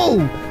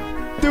 Yo!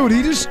 Dude,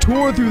 he just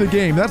tore through the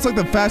game. That's like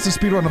the fastest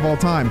speedrun of all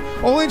time.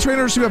 Only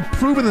trainers who have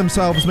proven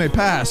themselves may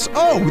pass.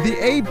 Oh, the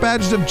 8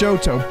 badges of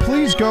Johto.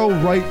 Please go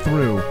right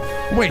through.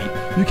 Wait,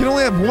 you can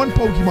only have one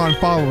Pokemon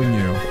following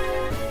you.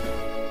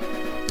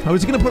 Oh,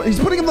 he's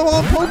putting him all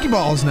in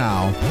Pokeballs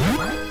now.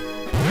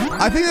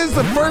 I think this is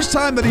the first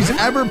time that he's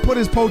ever put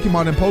his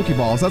Pokemon in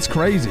Pokeballs. That's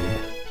crazy.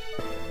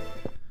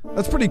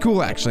 That's pretty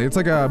cool, actually. It's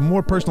like a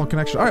more personal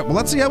connection. All right, well,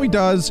 let's see how he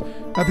does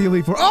at the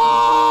Elite Four.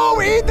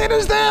 Oh, Ethan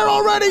is there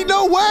already.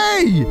 No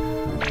way.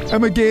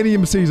 And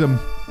Meganium sees him.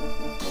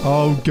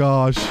 Oh,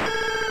 gosh.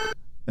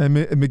 And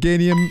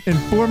Meganium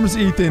informs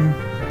Ethan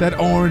that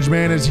Orange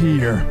Man is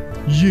here.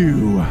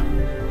 You're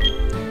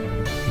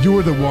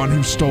the one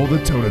who stole the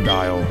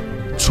Totodile.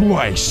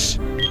 Twice.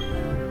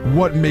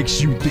 What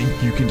makes you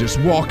think you can just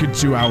walk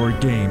into our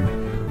game?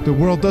 The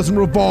world doesn't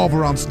revolve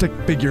around stick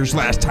figures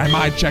last time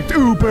I checked.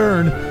 Ooh,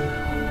 burn.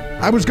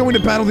 I was going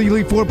to battle the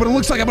Elite Four, but it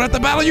looks like I'm gonna have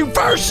to battle you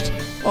first!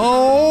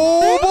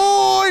 Oh,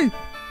 boy!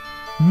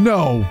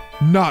 No,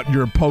 not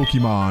your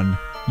Pokemon.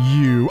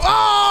 You.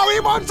 Oh,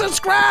 he wants to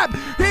scrap!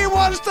 He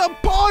wants to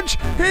punch!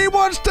 He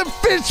wants to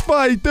fist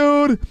fight,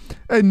 dude!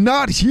 And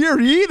not here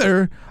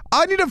either.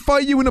 I need to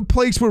fight you in a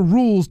place where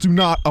rules do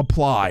not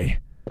apply.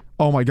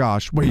 Oh my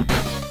gosh, wait.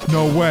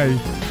 No way.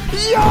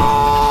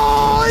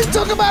 Yo! He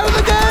took him out of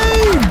the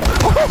game!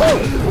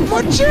 Oh,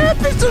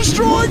 Machamp is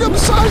destroying him!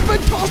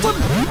 Seismic tossed him!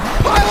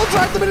 Pile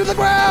dragged him into the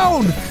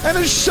ground! And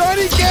a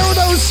shiny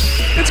Gyarados!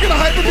 It's gonna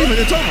Hyper Beam it!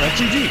 It's over! That's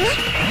GG!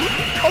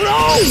 Oh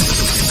no!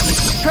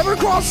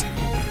 Heracross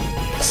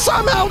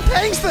somehow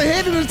tanks the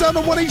hit and is down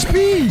to 1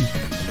 HP!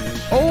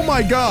 Oh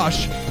my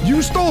gosh!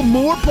 You stole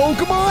more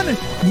Pokemon?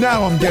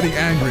 Now I'm getting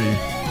angry.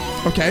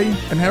 Okay,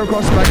 and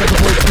Heracross is back up to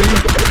 4 HP.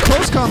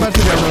 Close combat to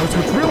Gyarados,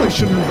 which really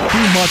shouldn't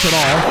do much at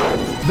all.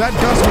 That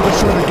Gust will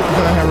destroy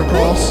the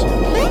Heracross.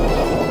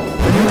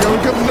 And here we go,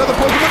 comes another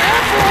Pokemon.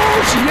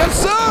 Ampharos! Yes,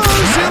 sir!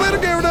 See you later,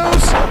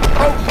 Gyarados!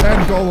 Oh,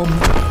 and Golem.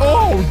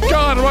 Oh,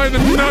 God, right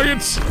in the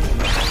nuggets!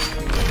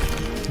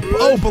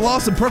 Oh,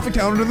 Blossom, perfect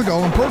counter to the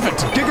Golem. Perfect.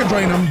 Giga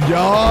Drain him.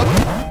 Yup.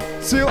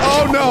 See you.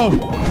 Oh, no.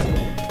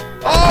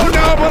 Oh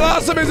no,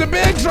 Blossom is in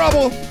big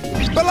trouble.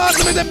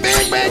 Blossom is in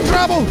big, big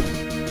trouble.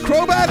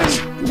 Crobat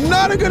is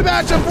not a good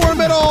matchup for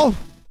him at all.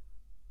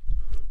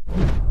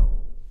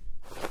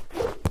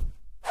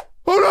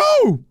 Oh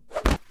no!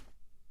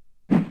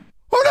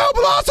 Oh no,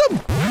 Blossom!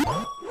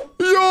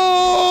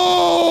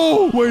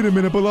 Yo! Wait a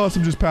minute,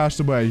 Blossom just passed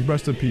away.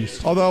 Rest in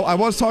peace. Although I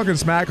was talking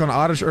smack on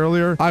Oddish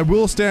earlier, I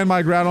will stand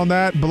my ground on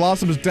that.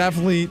 Blossom is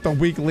definitely the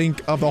weak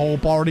link of the whole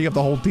party, of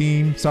the whole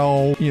team.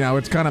 So, you know,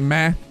 it's kind of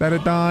meh that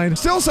it died.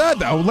 Still sad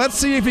though. Let's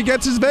see if he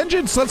gets his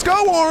vengeance. Let's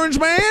go, Orange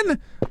Man!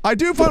 I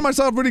do find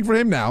myself rooting for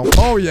him now.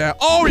 Oh yeah,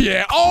 oh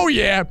yeah, oh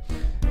yeah!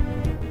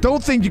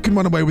 Don't think you can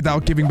run away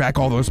without giving back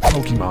all those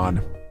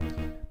Pokemon.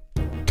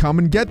 Come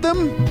and get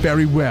them?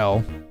 Very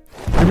well.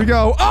 Here we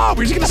go. Oh,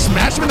 he's gonna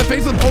smash him in the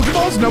face with the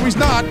Pokeballs? No, he's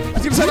not.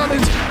 He's gonna set on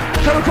his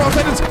Heracross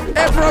and his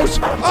Ampharos.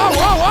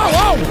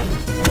 Oh!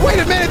 Wait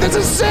a minute, this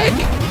is sick!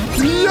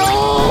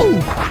 Yo!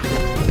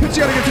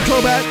 Pidgeotto gets the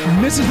Crobat,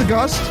 misses the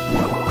Gust.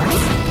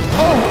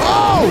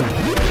 Oh!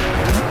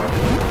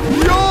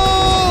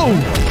 Yo!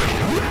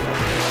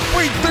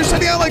 Wait, they're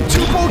sending out like 2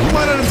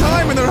 Pokemon at a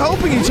time and they're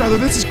helping each other.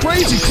 This is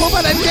crazy.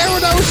 Crobat and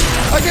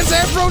Gyarados against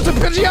Ampharos and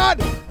Pidgeot.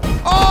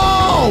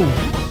 Oh!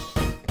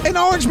 And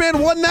Orange Man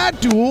won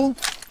that duel.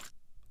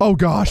 Oh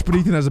gosh, but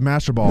Ethan has a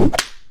Master Ball.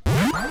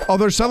 Oh,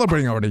 they're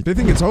celebrating already. They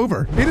think it's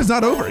over. It is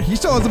not over. He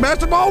still has a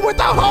Master Ball with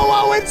the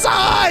Ho-Oh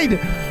inside!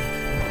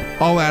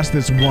 I'll ask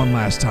this one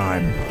last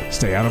time.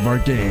 Stay out of our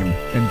game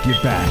and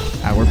give back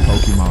our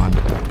Pokemon.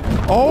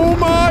 Oh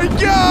my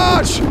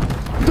gosh!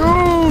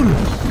 Dude!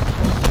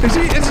 Is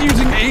he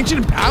using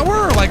Ancient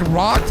Power or like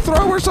Rock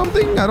Throw or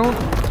something? I don't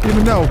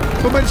even know.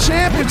 But my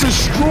champ is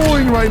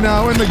destroying right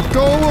now and the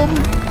Golem...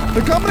 The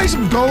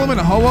combination of Golem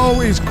and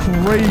Ho-Oh is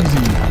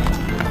crazy.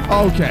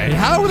 Okay,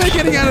 how are they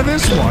getting out of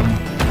this one?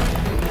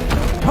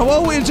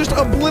 Ho-Oh is just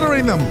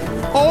obliterating them.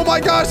 Oh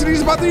my gosh, and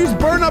he's about to use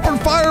Burn Up and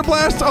Fire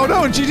Blast. Oh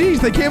no, and GG's,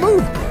 they can't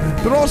move.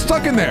 They're all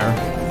stuck in there.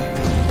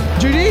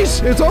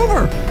 GG's, it's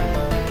over.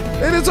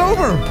 It is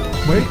over.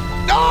 Wait.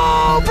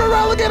 No,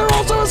 Feraligatr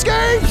also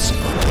escapes.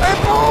 And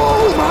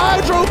boom,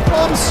 Hydro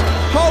Pumps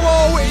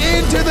Ho-Oh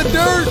into the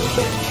dirt.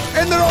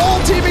 And they're all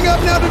teaming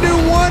up now to do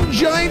one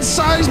giant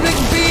seismic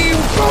beam.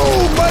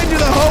 Boom! Right into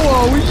the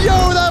Ho-Oh.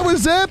 Yo, that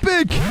was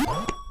epic!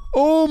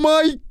 Oh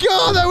my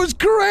god, that was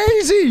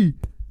crazy!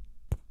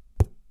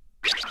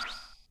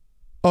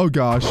 Oh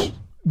gosh.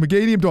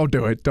 Meganium, don't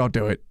do it. Don't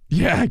do it.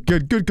 Yeah,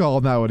 good call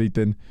on that one,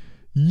 Ethan.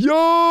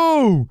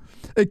 Yo!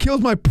 It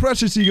kills my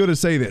precious ego to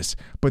say this,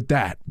 but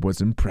that was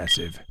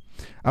impressive.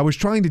 I was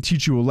trying to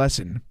teach you a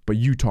lesson, but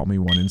you taught me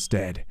one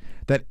instead.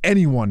 That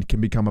anyone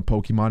can become a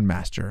Pokemon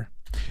master.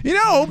 You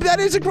know, that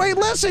is a great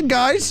lesson,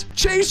 guys.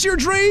 Chase your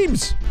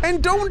dreams.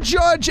 And don't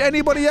judge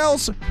anybody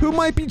else who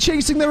might be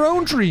chasing their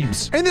own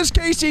dreams. In this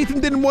case, Ethan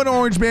didn't want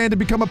Orange Man to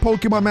become a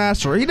Pokemon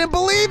master. He didn't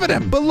believe in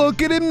him. But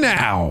look at him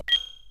now.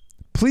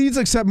 Please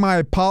accept my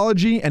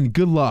apology and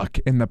good luck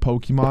in the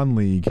Pokemon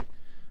League.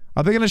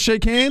 Are they gonna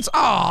shake hands?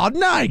 Aw,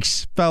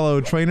 nice,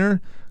 fellow trainer.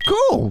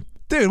 Cool.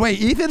 Dude,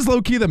 wait, Ethan's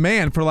low-key the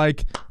man for,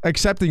 like,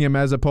 accepting him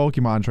as a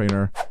Pokemon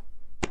trainer.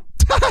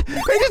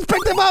 They just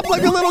picked him up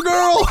like a little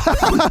girl.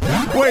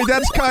 Wait,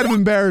 that's kind of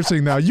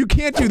embarrassing, though. You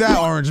can't do that,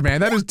 Orange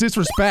Man. That is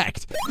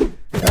disrespect.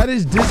 That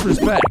is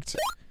disrespect.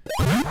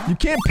 You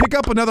can't pick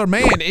up another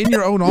man in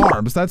your own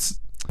arms. That's...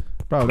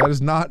 Bro, that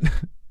is not...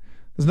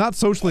 That's not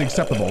socially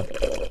acceptable.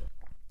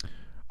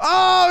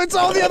 Oh, it's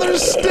all the other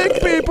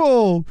stick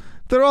people.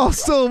 They're all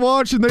still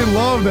watching. They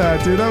love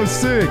that, dude. That was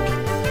sick.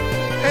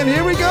 And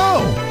here we go.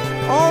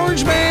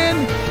 Orange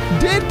Man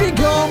did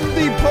become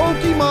the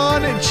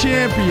Pokemon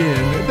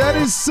champion. That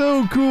is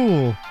so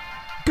cool.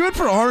 Good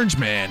for Orange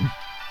Man.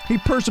 He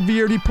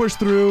persevered, he pushed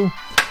through.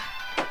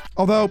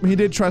 Although, he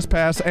did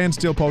trespass and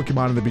steal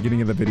Pokemon in the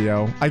beginning of the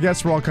video. I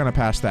guess we're all kind of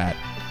past that.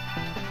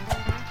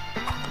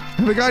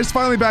 The guy's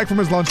finally back from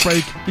his lunch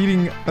break,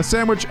 eating a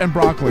sandwich and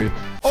broccoli.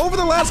 Over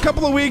the last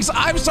couple of weeks,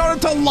 I've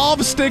started to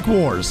love Stick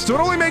Wars, so it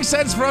only makes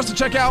sense for us to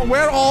check out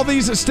where all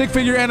these stick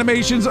figure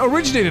animations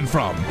originated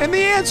from. And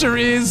the answer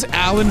is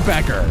Alan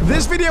Becker.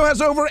 This video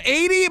has over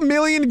 80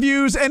 million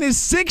views and is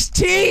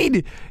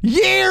 16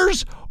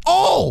 years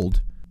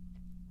old.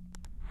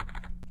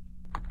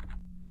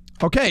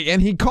 Okay,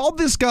 and he called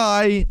this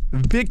guy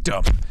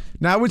Victim.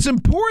 Now, it's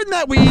important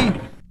that we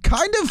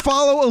kind of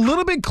follow a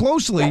little bit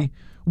closely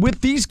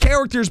with these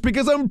characters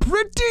because I'm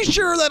pretty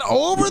sure that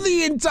over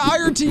the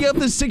entirety of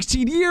the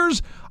 16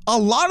 years, a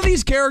lot of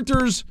these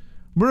characters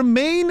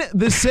remain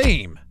the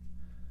same.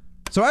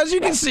 So as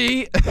you can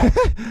see,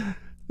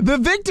 the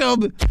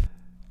Victim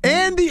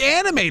and the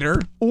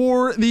animator,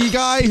 or the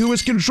guy who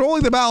is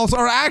controlling the mouse,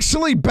 are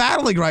actually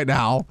battling right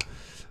now.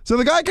 So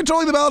the guy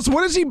controlling the mouse,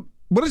 what is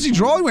he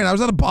drawing right now?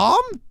 Is that a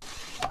bomb?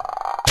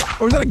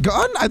 Or is that a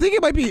gun? I think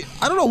it might be,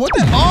 I don't know what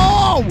that,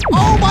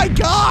 oh my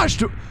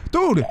gosh!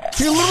 Dude,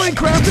 he literally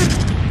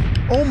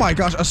crafted, oh my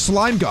gosh, a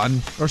slime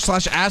gun, or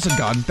slash acid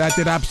gun, that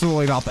did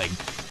absolutely nothing.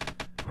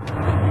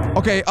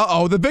 Okay,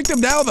 uh-oh. The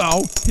victim now,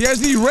 though, he has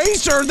the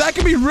eraser. That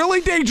could be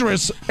really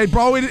dangerous. Hey,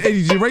 bro,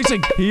 he's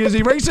erasing. He is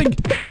erasing.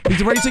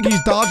 He's erasing.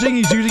 He's dodging.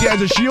 He's using it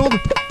as a shield.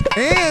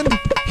 And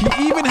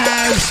he even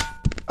has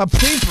a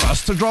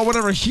paintbrush to draw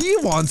whatever he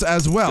wants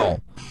as well.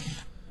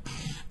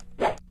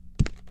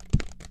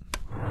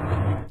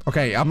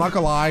 Okay, I'm not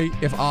gonna lie.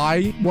 If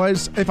I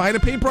had a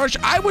paintbrush,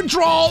 I would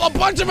draw a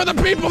bunch of other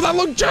people that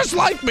look just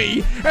like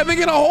me and then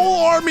get a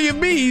whole army of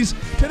me's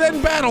to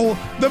then battle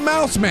the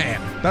Mouse Man.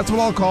 That's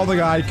what I'll call the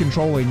guy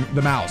controlling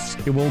the mouse.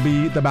 It will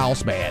be the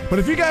Mouse Man. But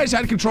if you guys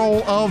had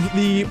control of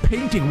the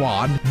painting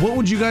wand, what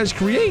would you guys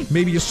create?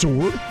 Maybe a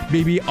sword?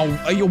 Maybe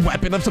a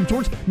weapon of some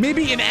sort?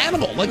 Maybe an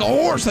animal, like a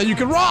horse that you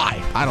can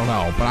ride? I don't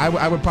know, but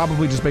I would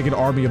probably just make an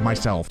army of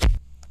myself.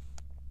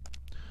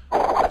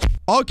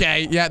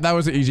 Okay, yeah, that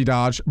was an easy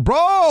dodge.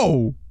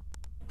 Bro!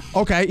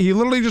 Okay, he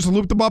literally just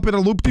looped him up in a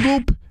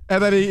loop-de-loop,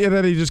 and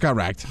then he just got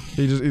wrecked.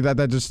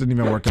 That just didn't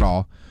even work at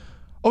all.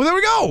 Oh, there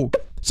we go!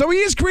 So he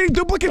is creating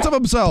duplicates of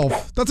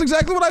himself. That's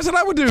exactly what I said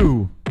I would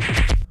do.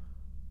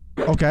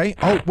 Okay.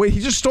 Oh, wait, he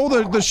just stole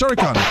the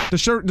shuriken.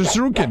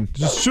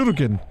 The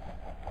shuriken.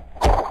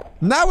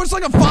 Now it's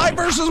like a 5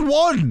 versus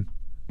 1.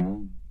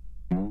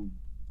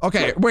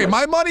 Okay, wait,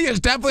 my money is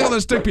definitely on the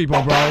stick people,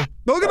 bro.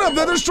 Look at them,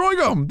 they're destroying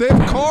them. They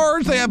have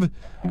cars, they have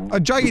a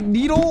giant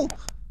needle,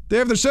 they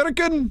have the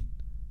shuriken,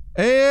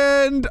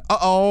 and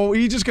uh-oh,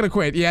 he's just gonna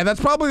quit. Yeah, that's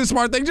probably the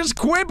smart thing. Just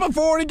quit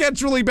before it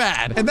gets really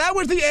bad. And that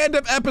was the end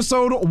of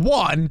episode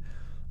 1,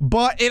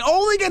 but it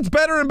only gets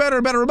better and better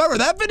and better. Remember,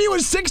 that video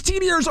is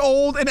 16 years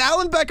old, and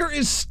Alan Becker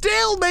is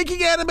still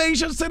making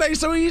animations today,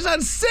 so he's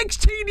had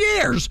 16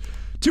 years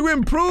to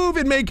improve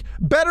and make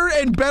better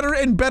and better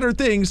and better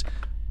things.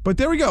 But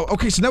there we go.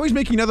 Okay, so now he's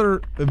making another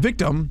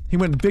victim. He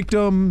went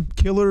victim,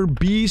 killer,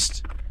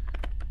 beast.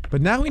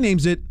 But now he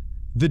names it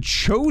the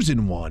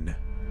Chosen One.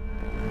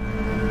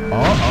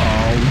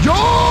 Uh-oh.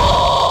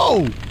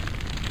 Yo!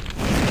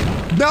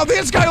 Now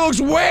this guy looks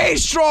way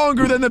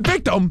stronger than the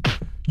victim.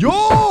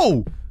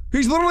 Yo!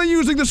 He's literally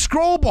using the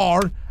scroll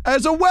bar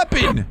as a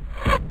weapon.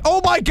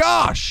 Oh my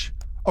gosh.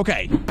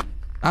 Okay.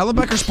 Alan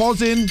Becker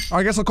spawns in, or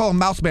I guess I'll call him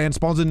Mouse Man,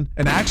 spawns in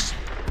an axe,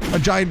 a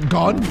giant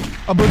gun,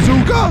 a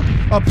bazooka,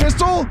 a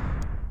pistol,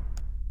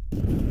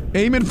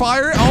 aim and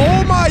fire.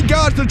 Oh my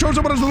gosh, the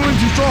Chosen One is literally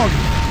too strong.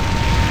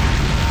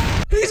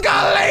 He's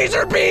got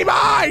laser beam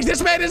eyes!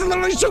 This man is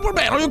literally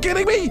Superman, are you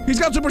kidding me? He's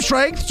got super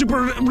strength,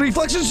 super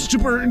reflexes,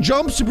 super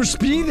jump, super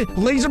speed,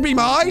 laser beam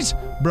eyes?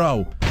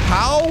 Bro,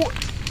 how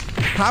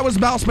is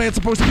Mouse Man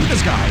supposed to beat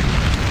this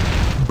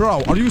guy?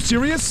 Bro, are you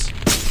serious?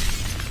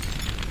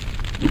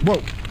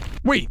 Whoa,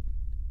 wait,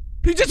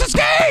 he just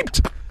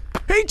escaped!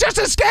 He just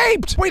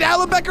escaped! Wait,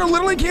 Alan Becker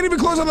literally can't even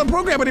close on the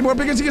program anymore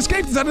because he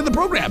escaped inside of the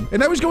program. And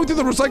now he's going through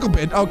the recycle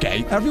bin.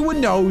 Okay, everyone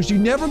knows you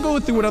never go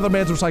through another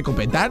man's recycle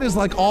bin. That is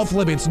like off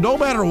limits no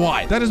matter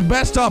what. That is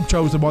best up,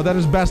 Chosen One. That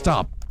is best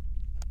up.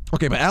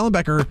 Okay, but Alan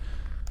Becker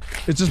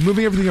is just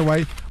moving everything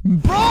away.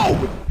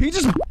 Bro! He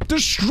just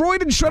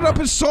destroyed and shredded up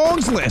his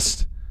songs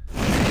list.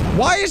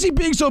 Why is he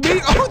being so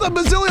mean? Oh, the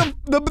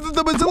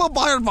Mozilla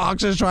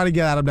Firefox is trying to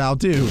get at him now,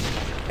 too.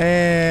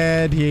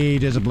 And he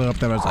just blew up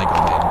the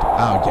recycle bin.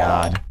 Oh,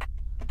 God.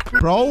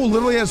 Bro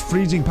literally has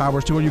freezing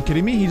powers, too. Are you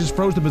kidding me? He just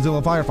froze the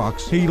Mozilla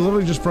Firefox. He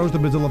literally just froze the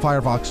Mozilla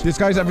Firefox. This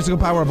guy's every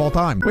single power of all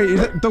time. Wait, is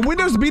it the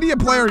Windows Media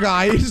Player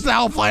guy is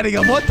now fighting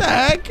him? What the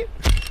heck?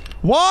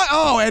 What?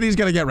 Oh, and he's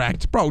gonna get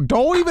wrecked. Bro,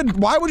 don't even,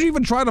 why would you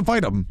even try to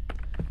fight him?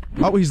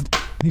 Oh, he's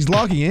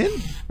logging in?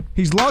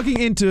 He's logging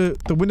into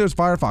the Windows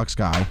Firefox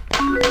guy.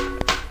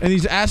 And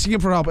he's asking him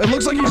for help. It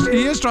looks like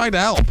he is trying to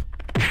help.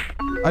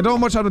 I don't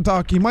have much time to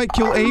talk. He might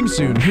kill AIM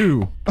soon.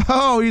 Who?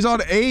 Oh, he's on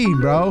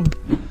AIM, bro.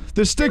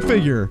 The stick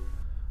figure.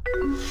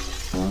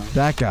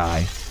 That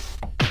guy.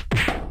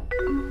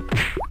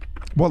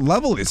 What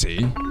level is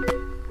he?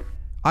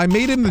 I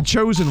made him the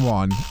Chosen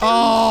One.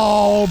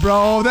 Oh,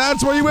 bro,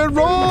 that's where you went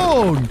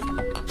wrong.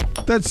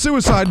 That's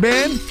suicide,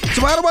 man.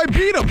 So how do I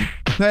beat him?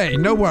 Hey,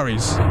 no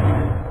worries.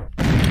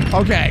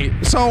 Okay,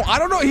 so I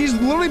don't know, he's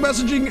literally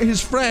messaging his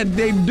friend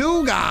named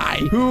New Guy,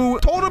 who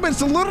told him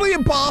it's literally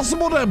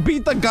impossible to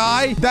beat the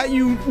guy that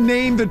you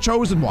named the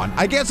Chosen One.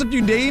 I guess if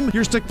you name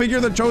your stick figure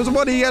the Chosen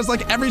One, he has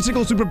like every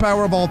single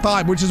superpower of all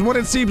time, which is what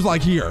it seems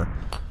like here.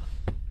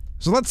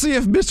 So let's see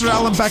if Mr.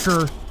 Alan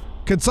Becker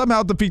can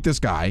somehow defeat this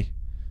guy.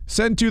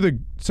 Send to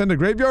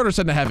graveyard or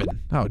send to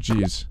heaven? Oh,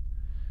 jeez.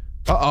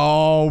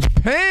 Uh-oh,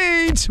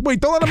 paint!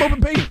 Wait, don't let him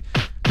open paint.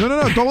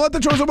 No, don't let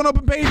the Chosen One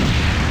open paint.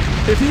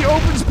 If he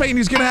opens paint,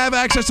 he's gonna have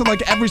access to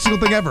like every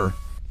single thing ever.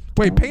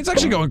 Wait, paint's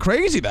actually going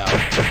crazy though.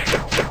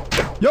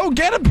 Yo,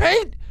 get him,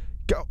 paint!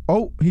 Go.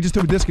 Oh, he just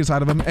took a disc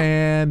inside of him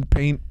and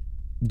paint.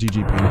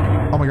 GG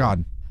paint. Oh my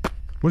god.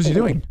 What is he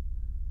doing?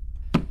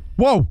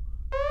 Whoa!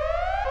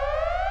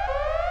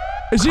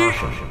 Is he?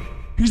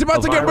 He's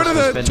about to get rid of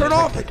the turn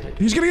off.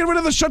 He's gonna get rid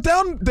of the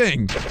shutdown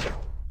thing.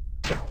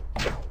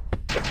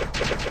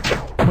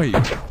 Wait.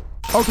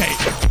 Okay,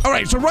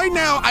 alright, so right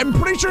now, I'm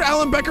pretty sure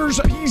Alan Becker's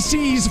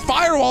PC's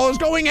firewall is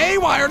going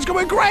haywire, it's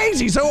going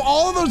crazy, so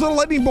all of those little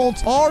lightning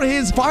bolts are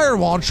his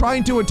firewall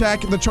trying to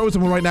attack the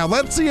Chosen One right now.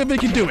 Let's see if he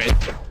can do it.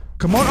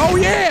 Come on. Oh,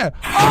 yeah.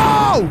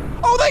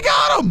 Oh, they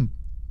got him.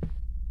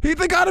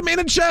 They got him in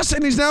a chest,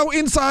 and he's now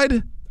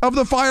inside of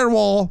the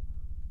firewall,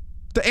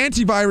 the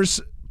antivirus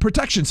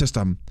protection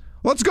system.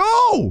 Let's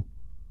go.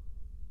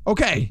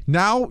 Okay,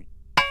 now,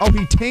 oh,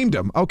 he tamed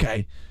him.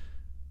 Okay.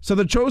 So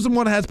the chosen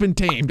one has been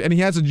tamed, and he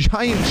has a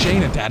giant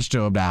chain attached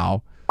to him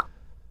now.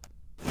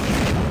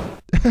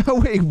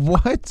 Wait,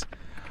 what?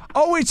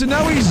 Oh, wait, so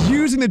now he's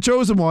using the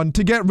chosen one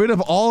to get rid of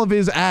all of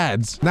his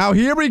ads. Now,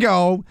 here we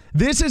go.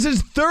 This is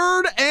his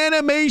third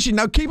animation.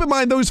 Now, keep in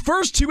mind, those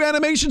first 2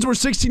 animations were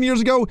 16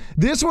 years ago.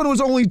 This one was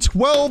only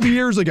 12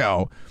 years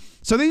ago.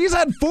 So he's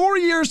had 4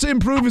 years to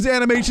improve his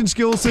animation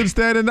skills since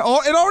then, and it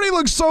already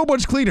looks so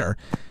much cleaner.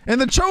 And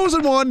the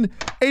chosen one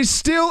is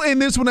still in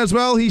this one as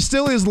well. He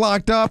still is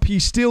locked up. He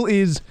still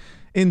is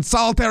in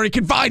solitary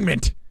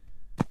confinement.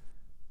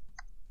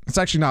 It's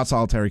actually not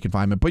solitary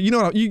confinement, but you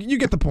know what? You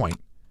get the point.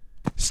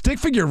 Stick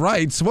figure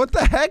rights? What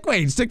the heck?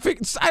 Wait, I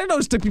don't know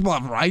if stick people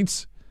have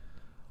rights.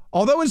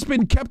 Although it's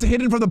been kept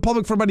hidden from the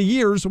public for many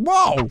years.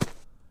 Whoa!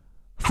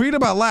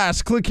 Freedom at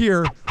last. Click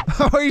here.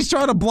 Oh, he's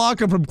trying to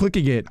block him from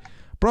clicking it.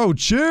 Bro,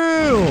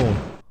 chill.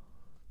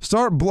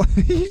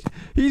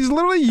 He's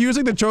literally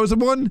using the chosen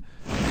one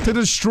to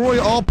destroy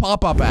all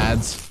pop-up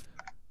ads.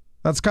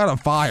 That's kind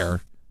of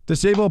fire.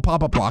 Disable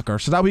pop-up blocker.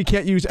 So now we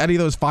can't use any of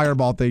those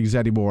fireball things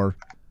anymore.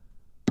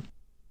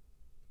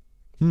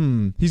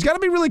 He's got to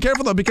be really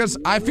careful though, because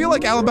I feel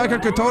like Alan Becker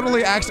could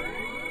totally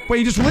Wait,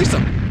 he just released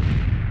him.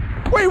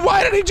 Wait,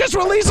 why did he just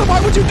release him? Why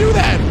would you do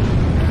that?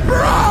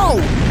 Bro!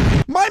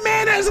 My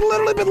man has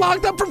literally been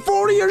locked up for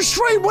 40 years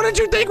straight. What did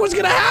you think was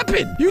gonna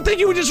happen? You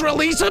think you would just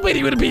release him and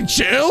he would be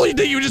chill? You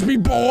think you would just be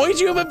boys?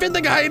 You haven't been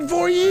the guy in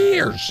 4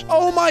 years.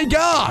 Oh my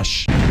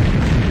gosh.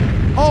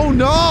 Oh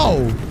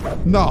no.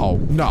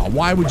 No.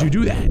 Why would you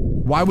do that?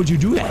 Why would you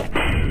do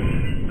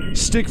that?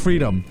 Stick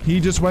freedom. He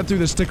just went through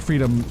the stick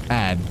freedom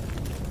ad.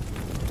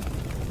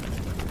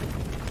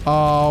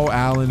 Oh,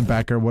 Alan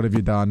Becker, what have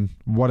you done?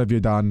 What have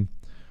you done?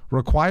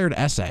 Required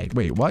essay.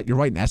 Wait, what? You're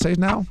writing essays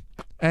now?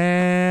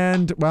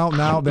 And, well,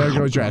 now there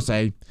goes your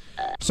essay.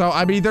 So,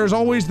 I mean, there's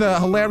always the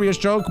hilarious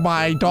joke,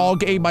 my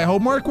dog ate my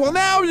homework. Well,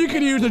 now you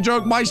can use the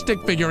joke, my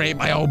stick figure ate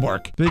my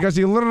homework. Because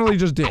he literally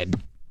just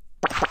did.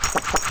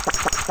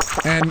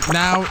 And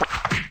now,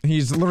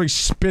 he's literally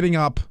spitting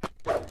up.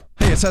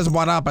 Hey, it says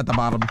what up at the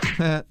bottom.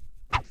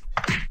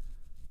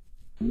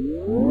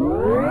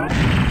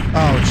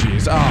 Oh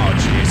jeez, oh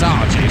jeez,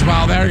 oh jeez.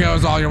 Well, there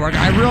goes all your work.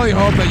 I really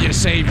hope that you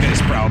saved this,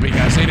 bro,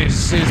 because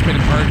it's been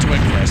burnt to a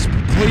crisp.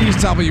 Please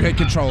tell me you hit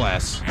Control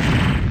S.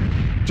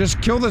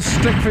 Just kill the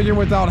stick figure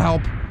without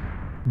help.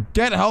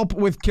 Get help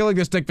with killing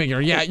the stick figure.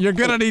 Yeah, you're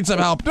gonna need some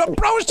help. No,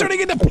 bro's turning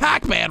into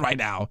Pac-Man right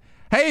now.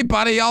 Hey,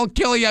 buddy, I'll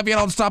kill you if you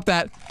don't stop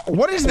that.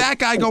 What is that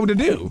guy going to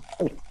do?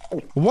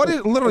 What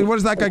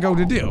is that guy going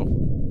to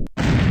do?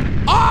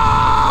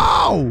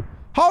 Oh!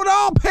 Hold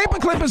on,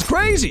 Paperclip is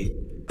crazy.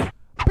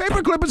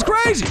 Paperclip is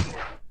crazy.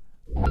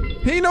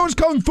 He knows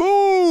Kung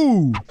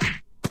Fu.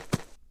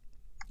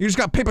 You just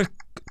got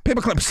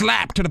Paperclip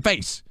slapped to the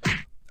face.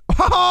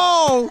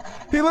 Oh!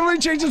 He literally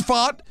changed his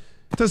font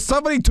to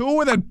 72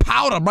 and then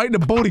pound him right in the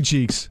booty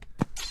cheeks.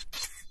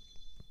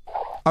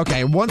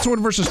 Okay, 1 sword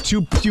versus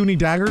 2 puny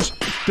daggers.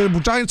 The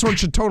giant sword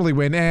should totally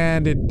win,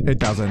 and it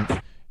doesn't.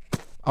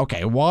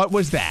 Okay, what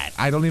was that?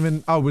 I don't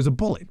even. Oh, it was a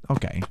bullet.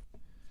 Okay.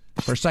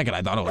 For a second,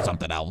 I thought it was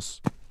something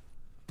else.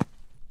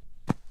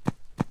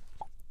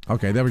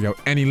 Okay, there we go.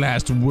 Any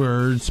last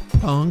words,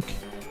 punk?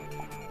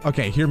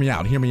 Okay, hear me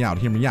out, hear me out,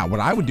 hear me out. What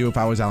I would do if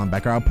I was Alan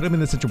Becker, I would put him in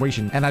this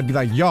situation and I'd be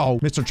like, yo,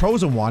 Mr.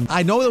 Chosen One,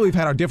 I know that we've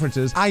had our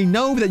differences. I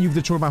know that you've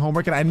destroyed my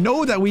homework and I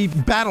know that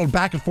we've battled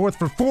back and forth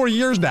for 4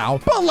 years now,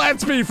 but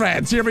let's be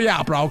friends. Hear me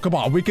out, bro. Come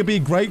on, we could be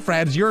great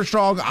friends. You're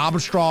strong, I'm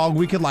strong.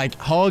 We could like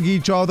hug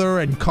each other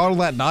and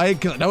cuddle at night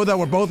because I know that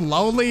we're both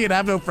lonely and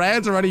have no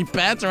friends or any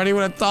pets or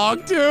anyone to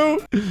talk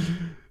to.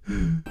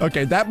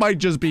 Okay, that might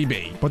just be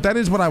me, but that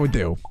is what I would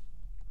do.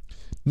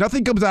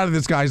 Nothing comes out of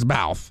this guy's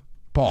mouth.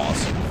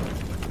 Pause.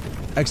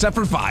 Except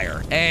for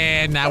fire.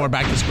 And now we're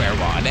back to square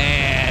one.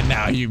 And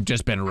now you've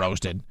just been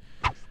roasted.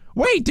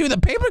 Wait, dude, the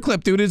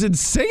Paperclip dude is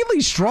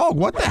insanely strong.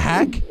 What the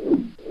heck?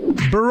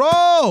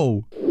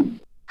 Bro!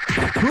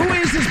 Who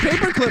is this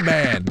Paperclip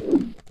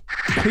man?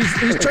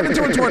 He's turned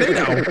into a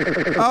tornado.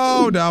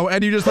 Oh, no.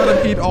 And you just let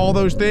him eat all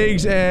those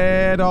things.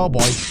 And oh,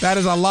 boy. That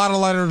is a lot of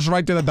letters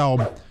right to the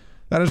dome.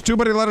 That is too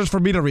many letters for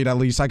me to read, at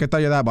least. I can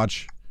tell you that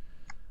much.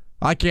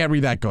 I can't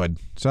read that good.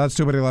 So that's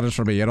too many letters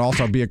for me. It'd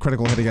also be a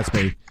critical hit against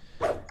me.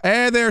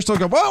 And they're still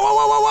going. Whoa, whoa,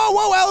 whoa, whoa,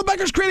 whoa, whoa! Alan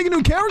Becker's creating a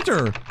new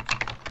character.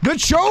 The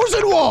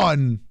Chosen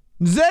One.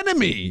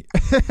 Zenemy.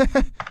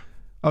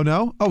 Oh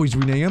no? Oh, he's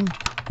renaming him.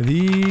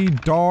 The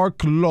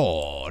Dark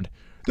Lord.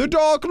 The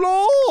Dark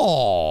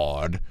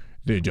Lord.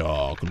 The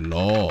Dark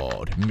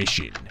Lord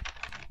mission.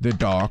 The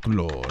Dark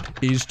Lord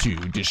is to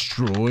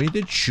destroy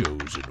the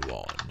Chosen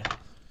One.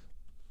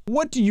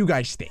 What do you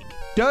guys think?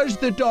 Does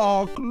the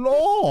Dark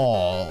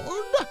Lord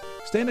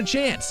stand a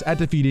chance at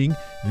defeating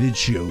the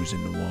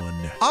Chosen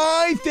One?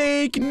 I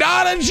think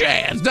not a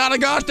chance. Not a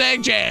gosh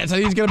dang chance that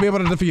he's gonna be able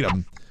to defeat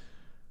him.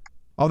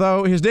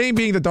 Although his name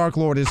being the Dark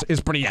Lord is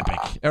pretty epic.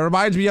 It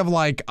reminds me of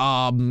like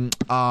Darth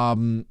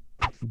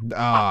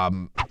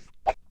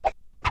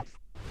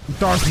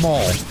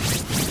Maul.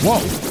 Whoa.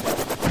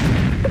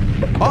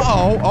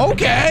 Uh-oh.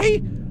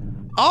 Okay.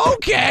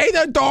 Okay,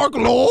 the Dark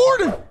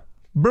Lord.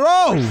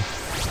 Bro.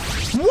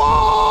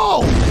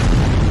 Whoa.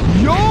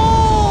 Yo,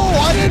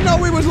 I didn't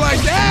know he was like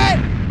that.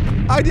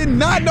 I did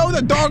not know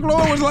the Dark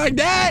Lord was like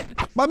that.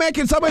 My man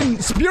can summon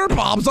spear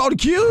bombs on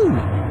cue.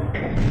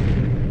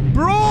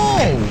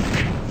 Bro.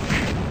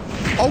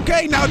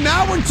 Okay,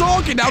 now we're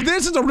talking. Now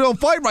this is a real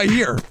fight right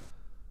here.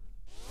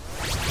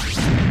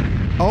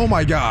 Oh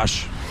my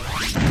gosh.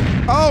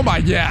 Oh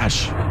my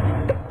gosh.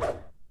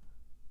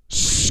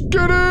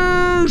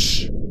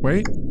 Skadoosh.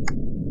 Wait.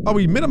 Oh,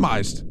 he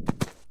minimized.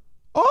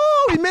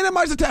 Oh, he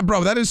minimized the tap.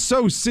 Bro, that is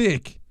so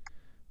sick.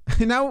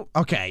 Now,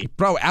 okay.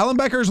 Bro, Alan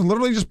Becker's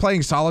literally just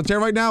playing solitaire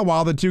right now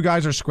while the two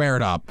guys are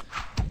squared up.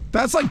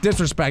 That's like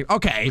disrespect.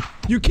 Okay,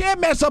 you can't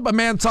mess up a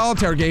man's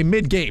solitaire game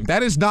mid-game.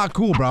 That is not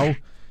cool, bro.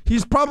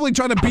 He's probably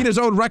trying to beat his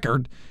own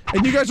record,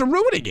 and you guys are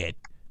ruining it.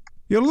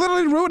 You're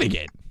literally ruining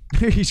it.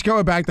 He's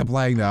going back to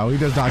playing, though. He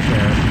does not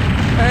care.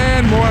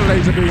 And more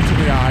laser beams in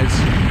the eyes.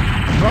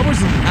 Bro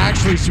was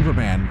actually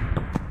Superman.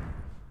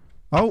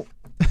 Oh.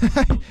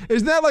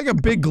 Isn't that like a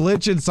big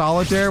glitch in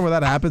solitaire where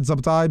that happens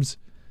sometimes?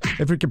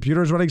 If your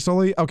computer's running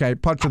slowly? Okay,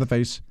 punch to the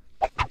face.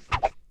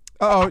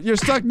 Uh-oh, you're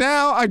stuck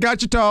now. I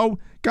got your toe.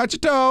 Got your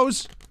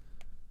toes.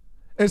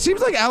 It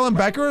seems like Alan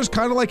Becker is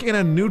kind of like in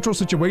a neutral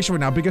situation right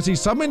now because he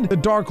summoned the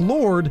Dark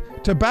Lord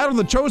to battle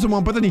the Chosen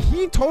One, but then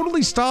he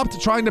totally stopped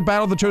trying to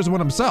battle the Chosen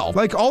One himself.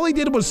 Like, all he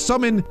did was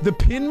summon the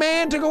Pin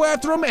Man to go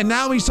after him, and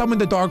now he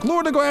summoned the Dark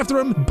Lord to go after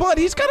him, but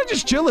he's kind of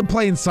just chilling,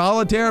 playing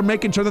solitaire,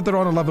 making sure that they're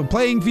on a level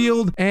playing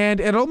field, and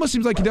it almost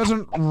seems like he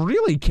doesn't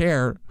really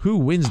care who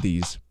wins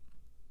these.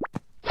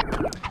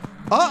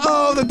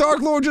 Uh-oh, the Dark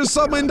Lord just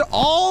summoned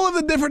all of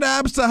the different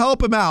apps to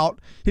help him out.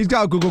 He's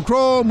got Google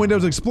Chrome,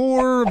 Windows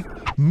Explorer,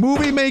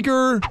 Movie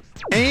Maker,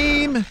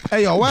 AIM,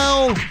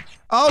 AOL.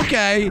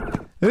 Okay,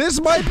 this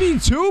might be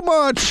too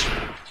much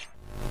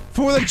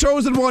for the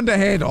Chosen One to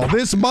handle.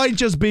 This might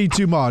just be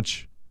too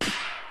much.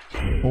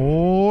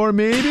 Or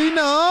maybe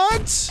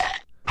not.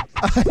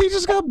 He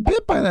just got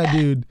bit by that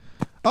dude.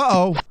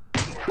 Uh-oh.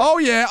 Oh,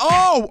 yeah.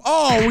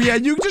 Oh, yeah.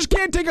 You just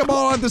can't take them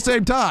all at the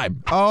same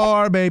time.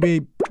 Or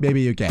maybe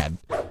you can.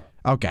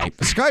 Okay.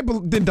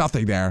 Skype did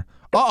nothing there.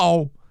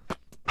 Uh-oh.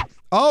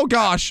 Oh,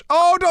 gosh.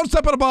 Oh, don't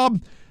step on a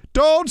bomb.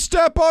 Don't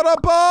step on a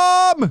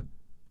bomb.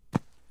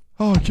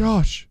 Oh,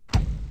 gosh.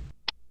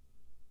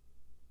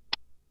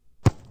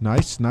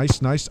 Nice,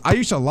 nice, nice. I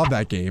used to love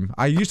that game.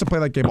 I used to play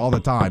that game all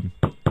the time.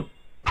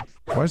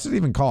 What is it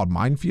even called?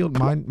 Minefield?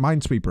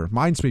 Minesweeper.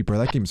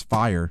 Minesweeper. That game's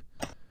fire.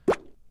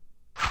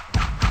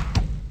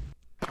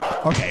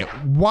 Okay,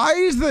 why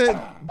is the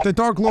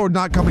Dark Lord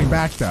not coming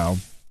back, though?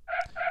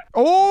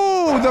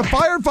 Oh, the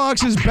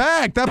Firefox is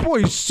back! That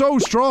boy is so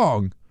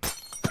strong.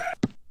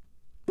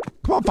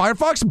 Come on,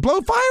 Firefox,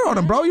 blow fire on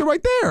him, bro. You're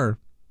right there.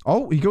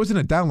 Oh, he goes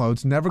into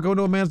downloads. Never go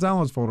into a man's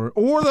downloads folder.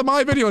 Or the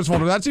My Videos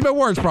folder. That's even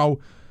worse,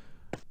 bro.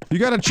 You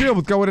gotta chill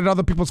with going into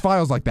other people's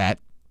files like that.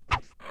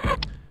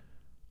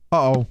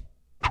 Uh-oh.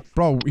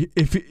 Bro,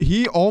 if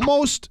he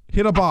almost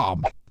hit a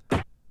bomb.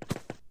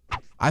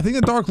 I think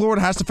the Dark Lord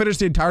has to finish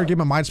the entire game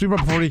of Minesweeper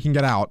before he can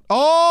get out.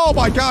 Oh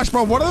my gosh,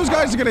 bro. One of those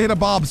guys is gonna hit a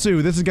bomb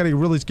too. This is getting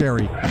really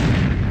scary.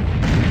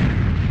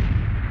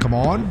 Come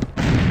on.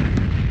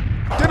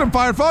 Get him,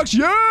 Firefox.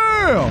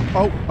 Yeah!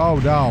 Oh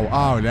no.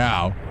 Oh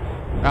no.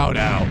 Oh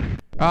no.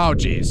 Oh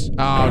jeez.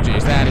 Oh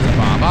jeez. That is a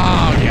bomb.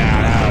 Oh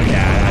yeah. Oh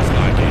yeah. That's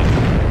not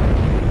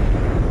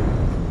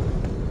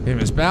good. It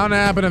was bound to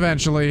happen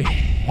eventually.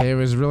 It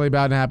was really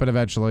bound to happen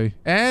eventually.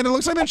 And it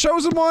looks like the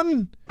Chosen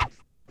One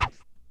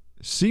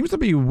seems to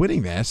be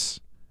winning this.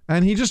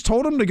 And he just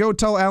told him to go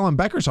tell Alan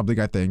Becker something,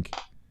 I think.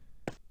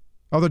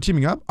 Oh, they're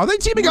teaming up? Are they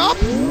teaming up?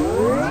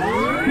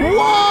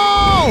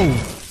 Whoa!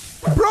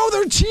 Bro,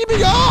 they're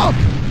teaming up!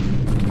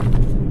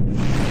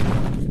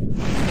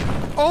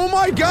 Oh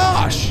my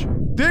gosh!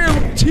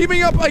 They're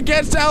teaming up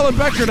against Alan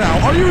Becker now.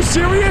 Are you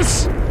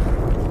serious?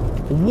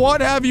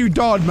 What have you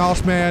done,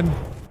 Mouse Man?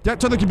 Yeah,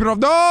 turn the computer off.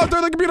 No,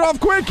 turn the computer off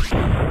quick!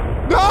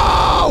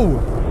 No!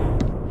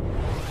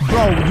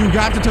 Bro, you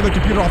have to turn the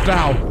computer off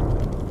now.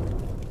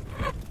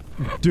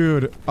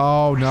 Dude,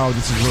 oh no,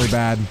 this is really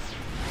bad.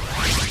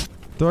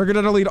 They're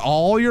gonna delete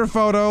all your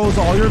photos,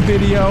 all your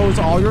videos,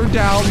 all your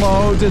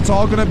downloads. It's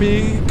all gonna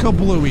be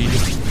kablooey.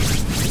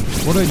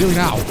 What are they doing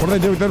now? What are they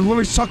doing? They're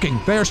literally sucking.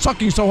 They are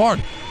sucking so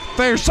hard.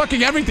 They are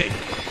sucking everything.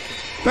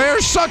 They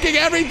are sucking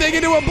everything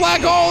into a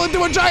black hole,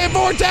 into a giant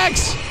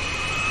vortex.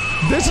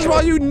 This is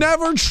why you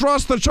never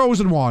trust the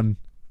Chosen One.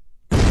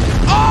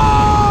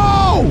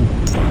 Oh!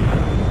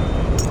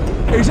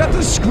 Is that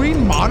the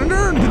screen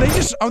monitor? Did they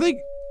just, are they?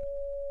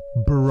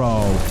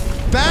 Bro,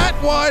 that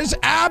was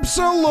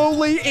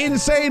absolutely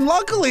insane.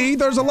 Luckily,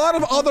 there's a lot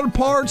of other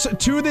parts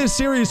to this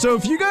series, so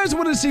if you guys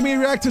want to see me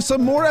react to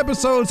some more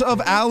episodes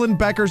of Alan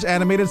Becker's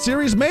animated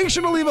series, make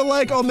sure to leave a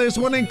like on this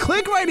one and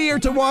click right here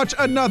to watch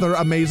another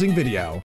amazing video.